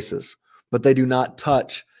reactive choices, but they do not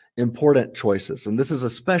touch important choices. And this is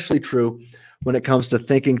especially true when it comes to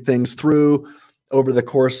thinking things through over the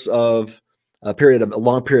course of a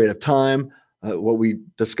long period of time. What we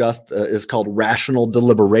discussed is called rational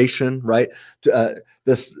deliberation, right?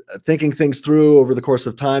 This thinking things through over the course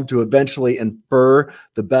of time to eventually infer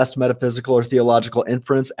the best metaphysical or theological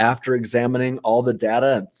inference after examining all the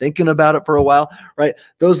data and thinking about it for a while, right?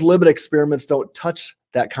 Those Libet experiments don't touch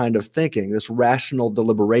that kind of thinking, this rational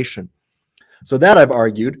deliberation. So that I've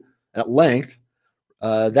argued at length,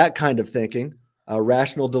 that kind of thinking,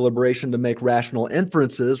 rational deliberation to make rational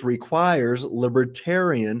inferences, requires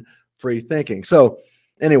libertarian free thinking. So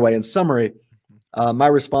anyway, in summary, my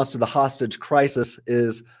response to the hostage crisis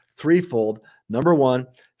is threefold. Number one,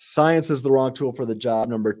 science is the wrong tool for the job.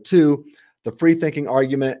 Number two, the free thinking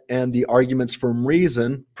argument and the arguments from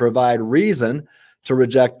reason provide reason to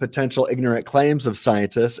reject potential ignorant claims of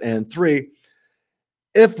scientists. And three,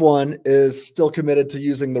 if one is still committed to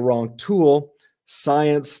using the wrong tool,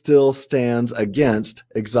 science still stands against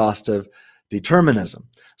exhaustive determinism.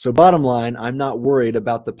 So bottom line, I'm not worried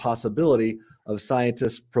about the possibility of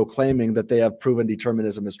scientists proclaiming that they have proven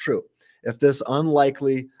determinism is true. If this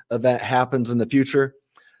unlikely event happens in the future,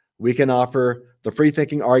 we can offer the free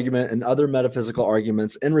thinking argument and other metaphysical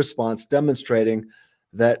arguments in response, demonstrating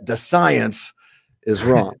that the science is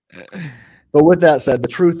wrong. But with that said, the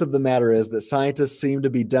truth of the matter is that scientists seem to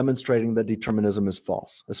be demonstrating that determinism is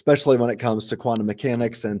false, especially when it comes to quantum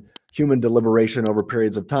mechanics and human deliberation over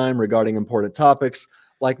periods of time regarding important topics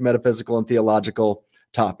like metaphysical and theological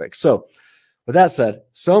topics. So with that said,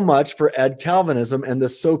 so much for Ed Calvinism and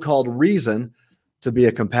this so-called reason to be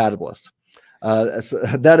a compatibilist.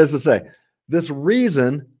 That is to say, this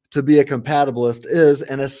reason to be a compatibilist is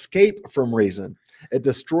an escape from reason. It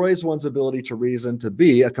destroys one's ability to reason to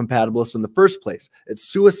be a compatibilist in the first place. It's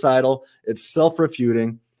suicidal, it's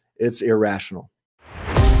self-refuting, it's irrational.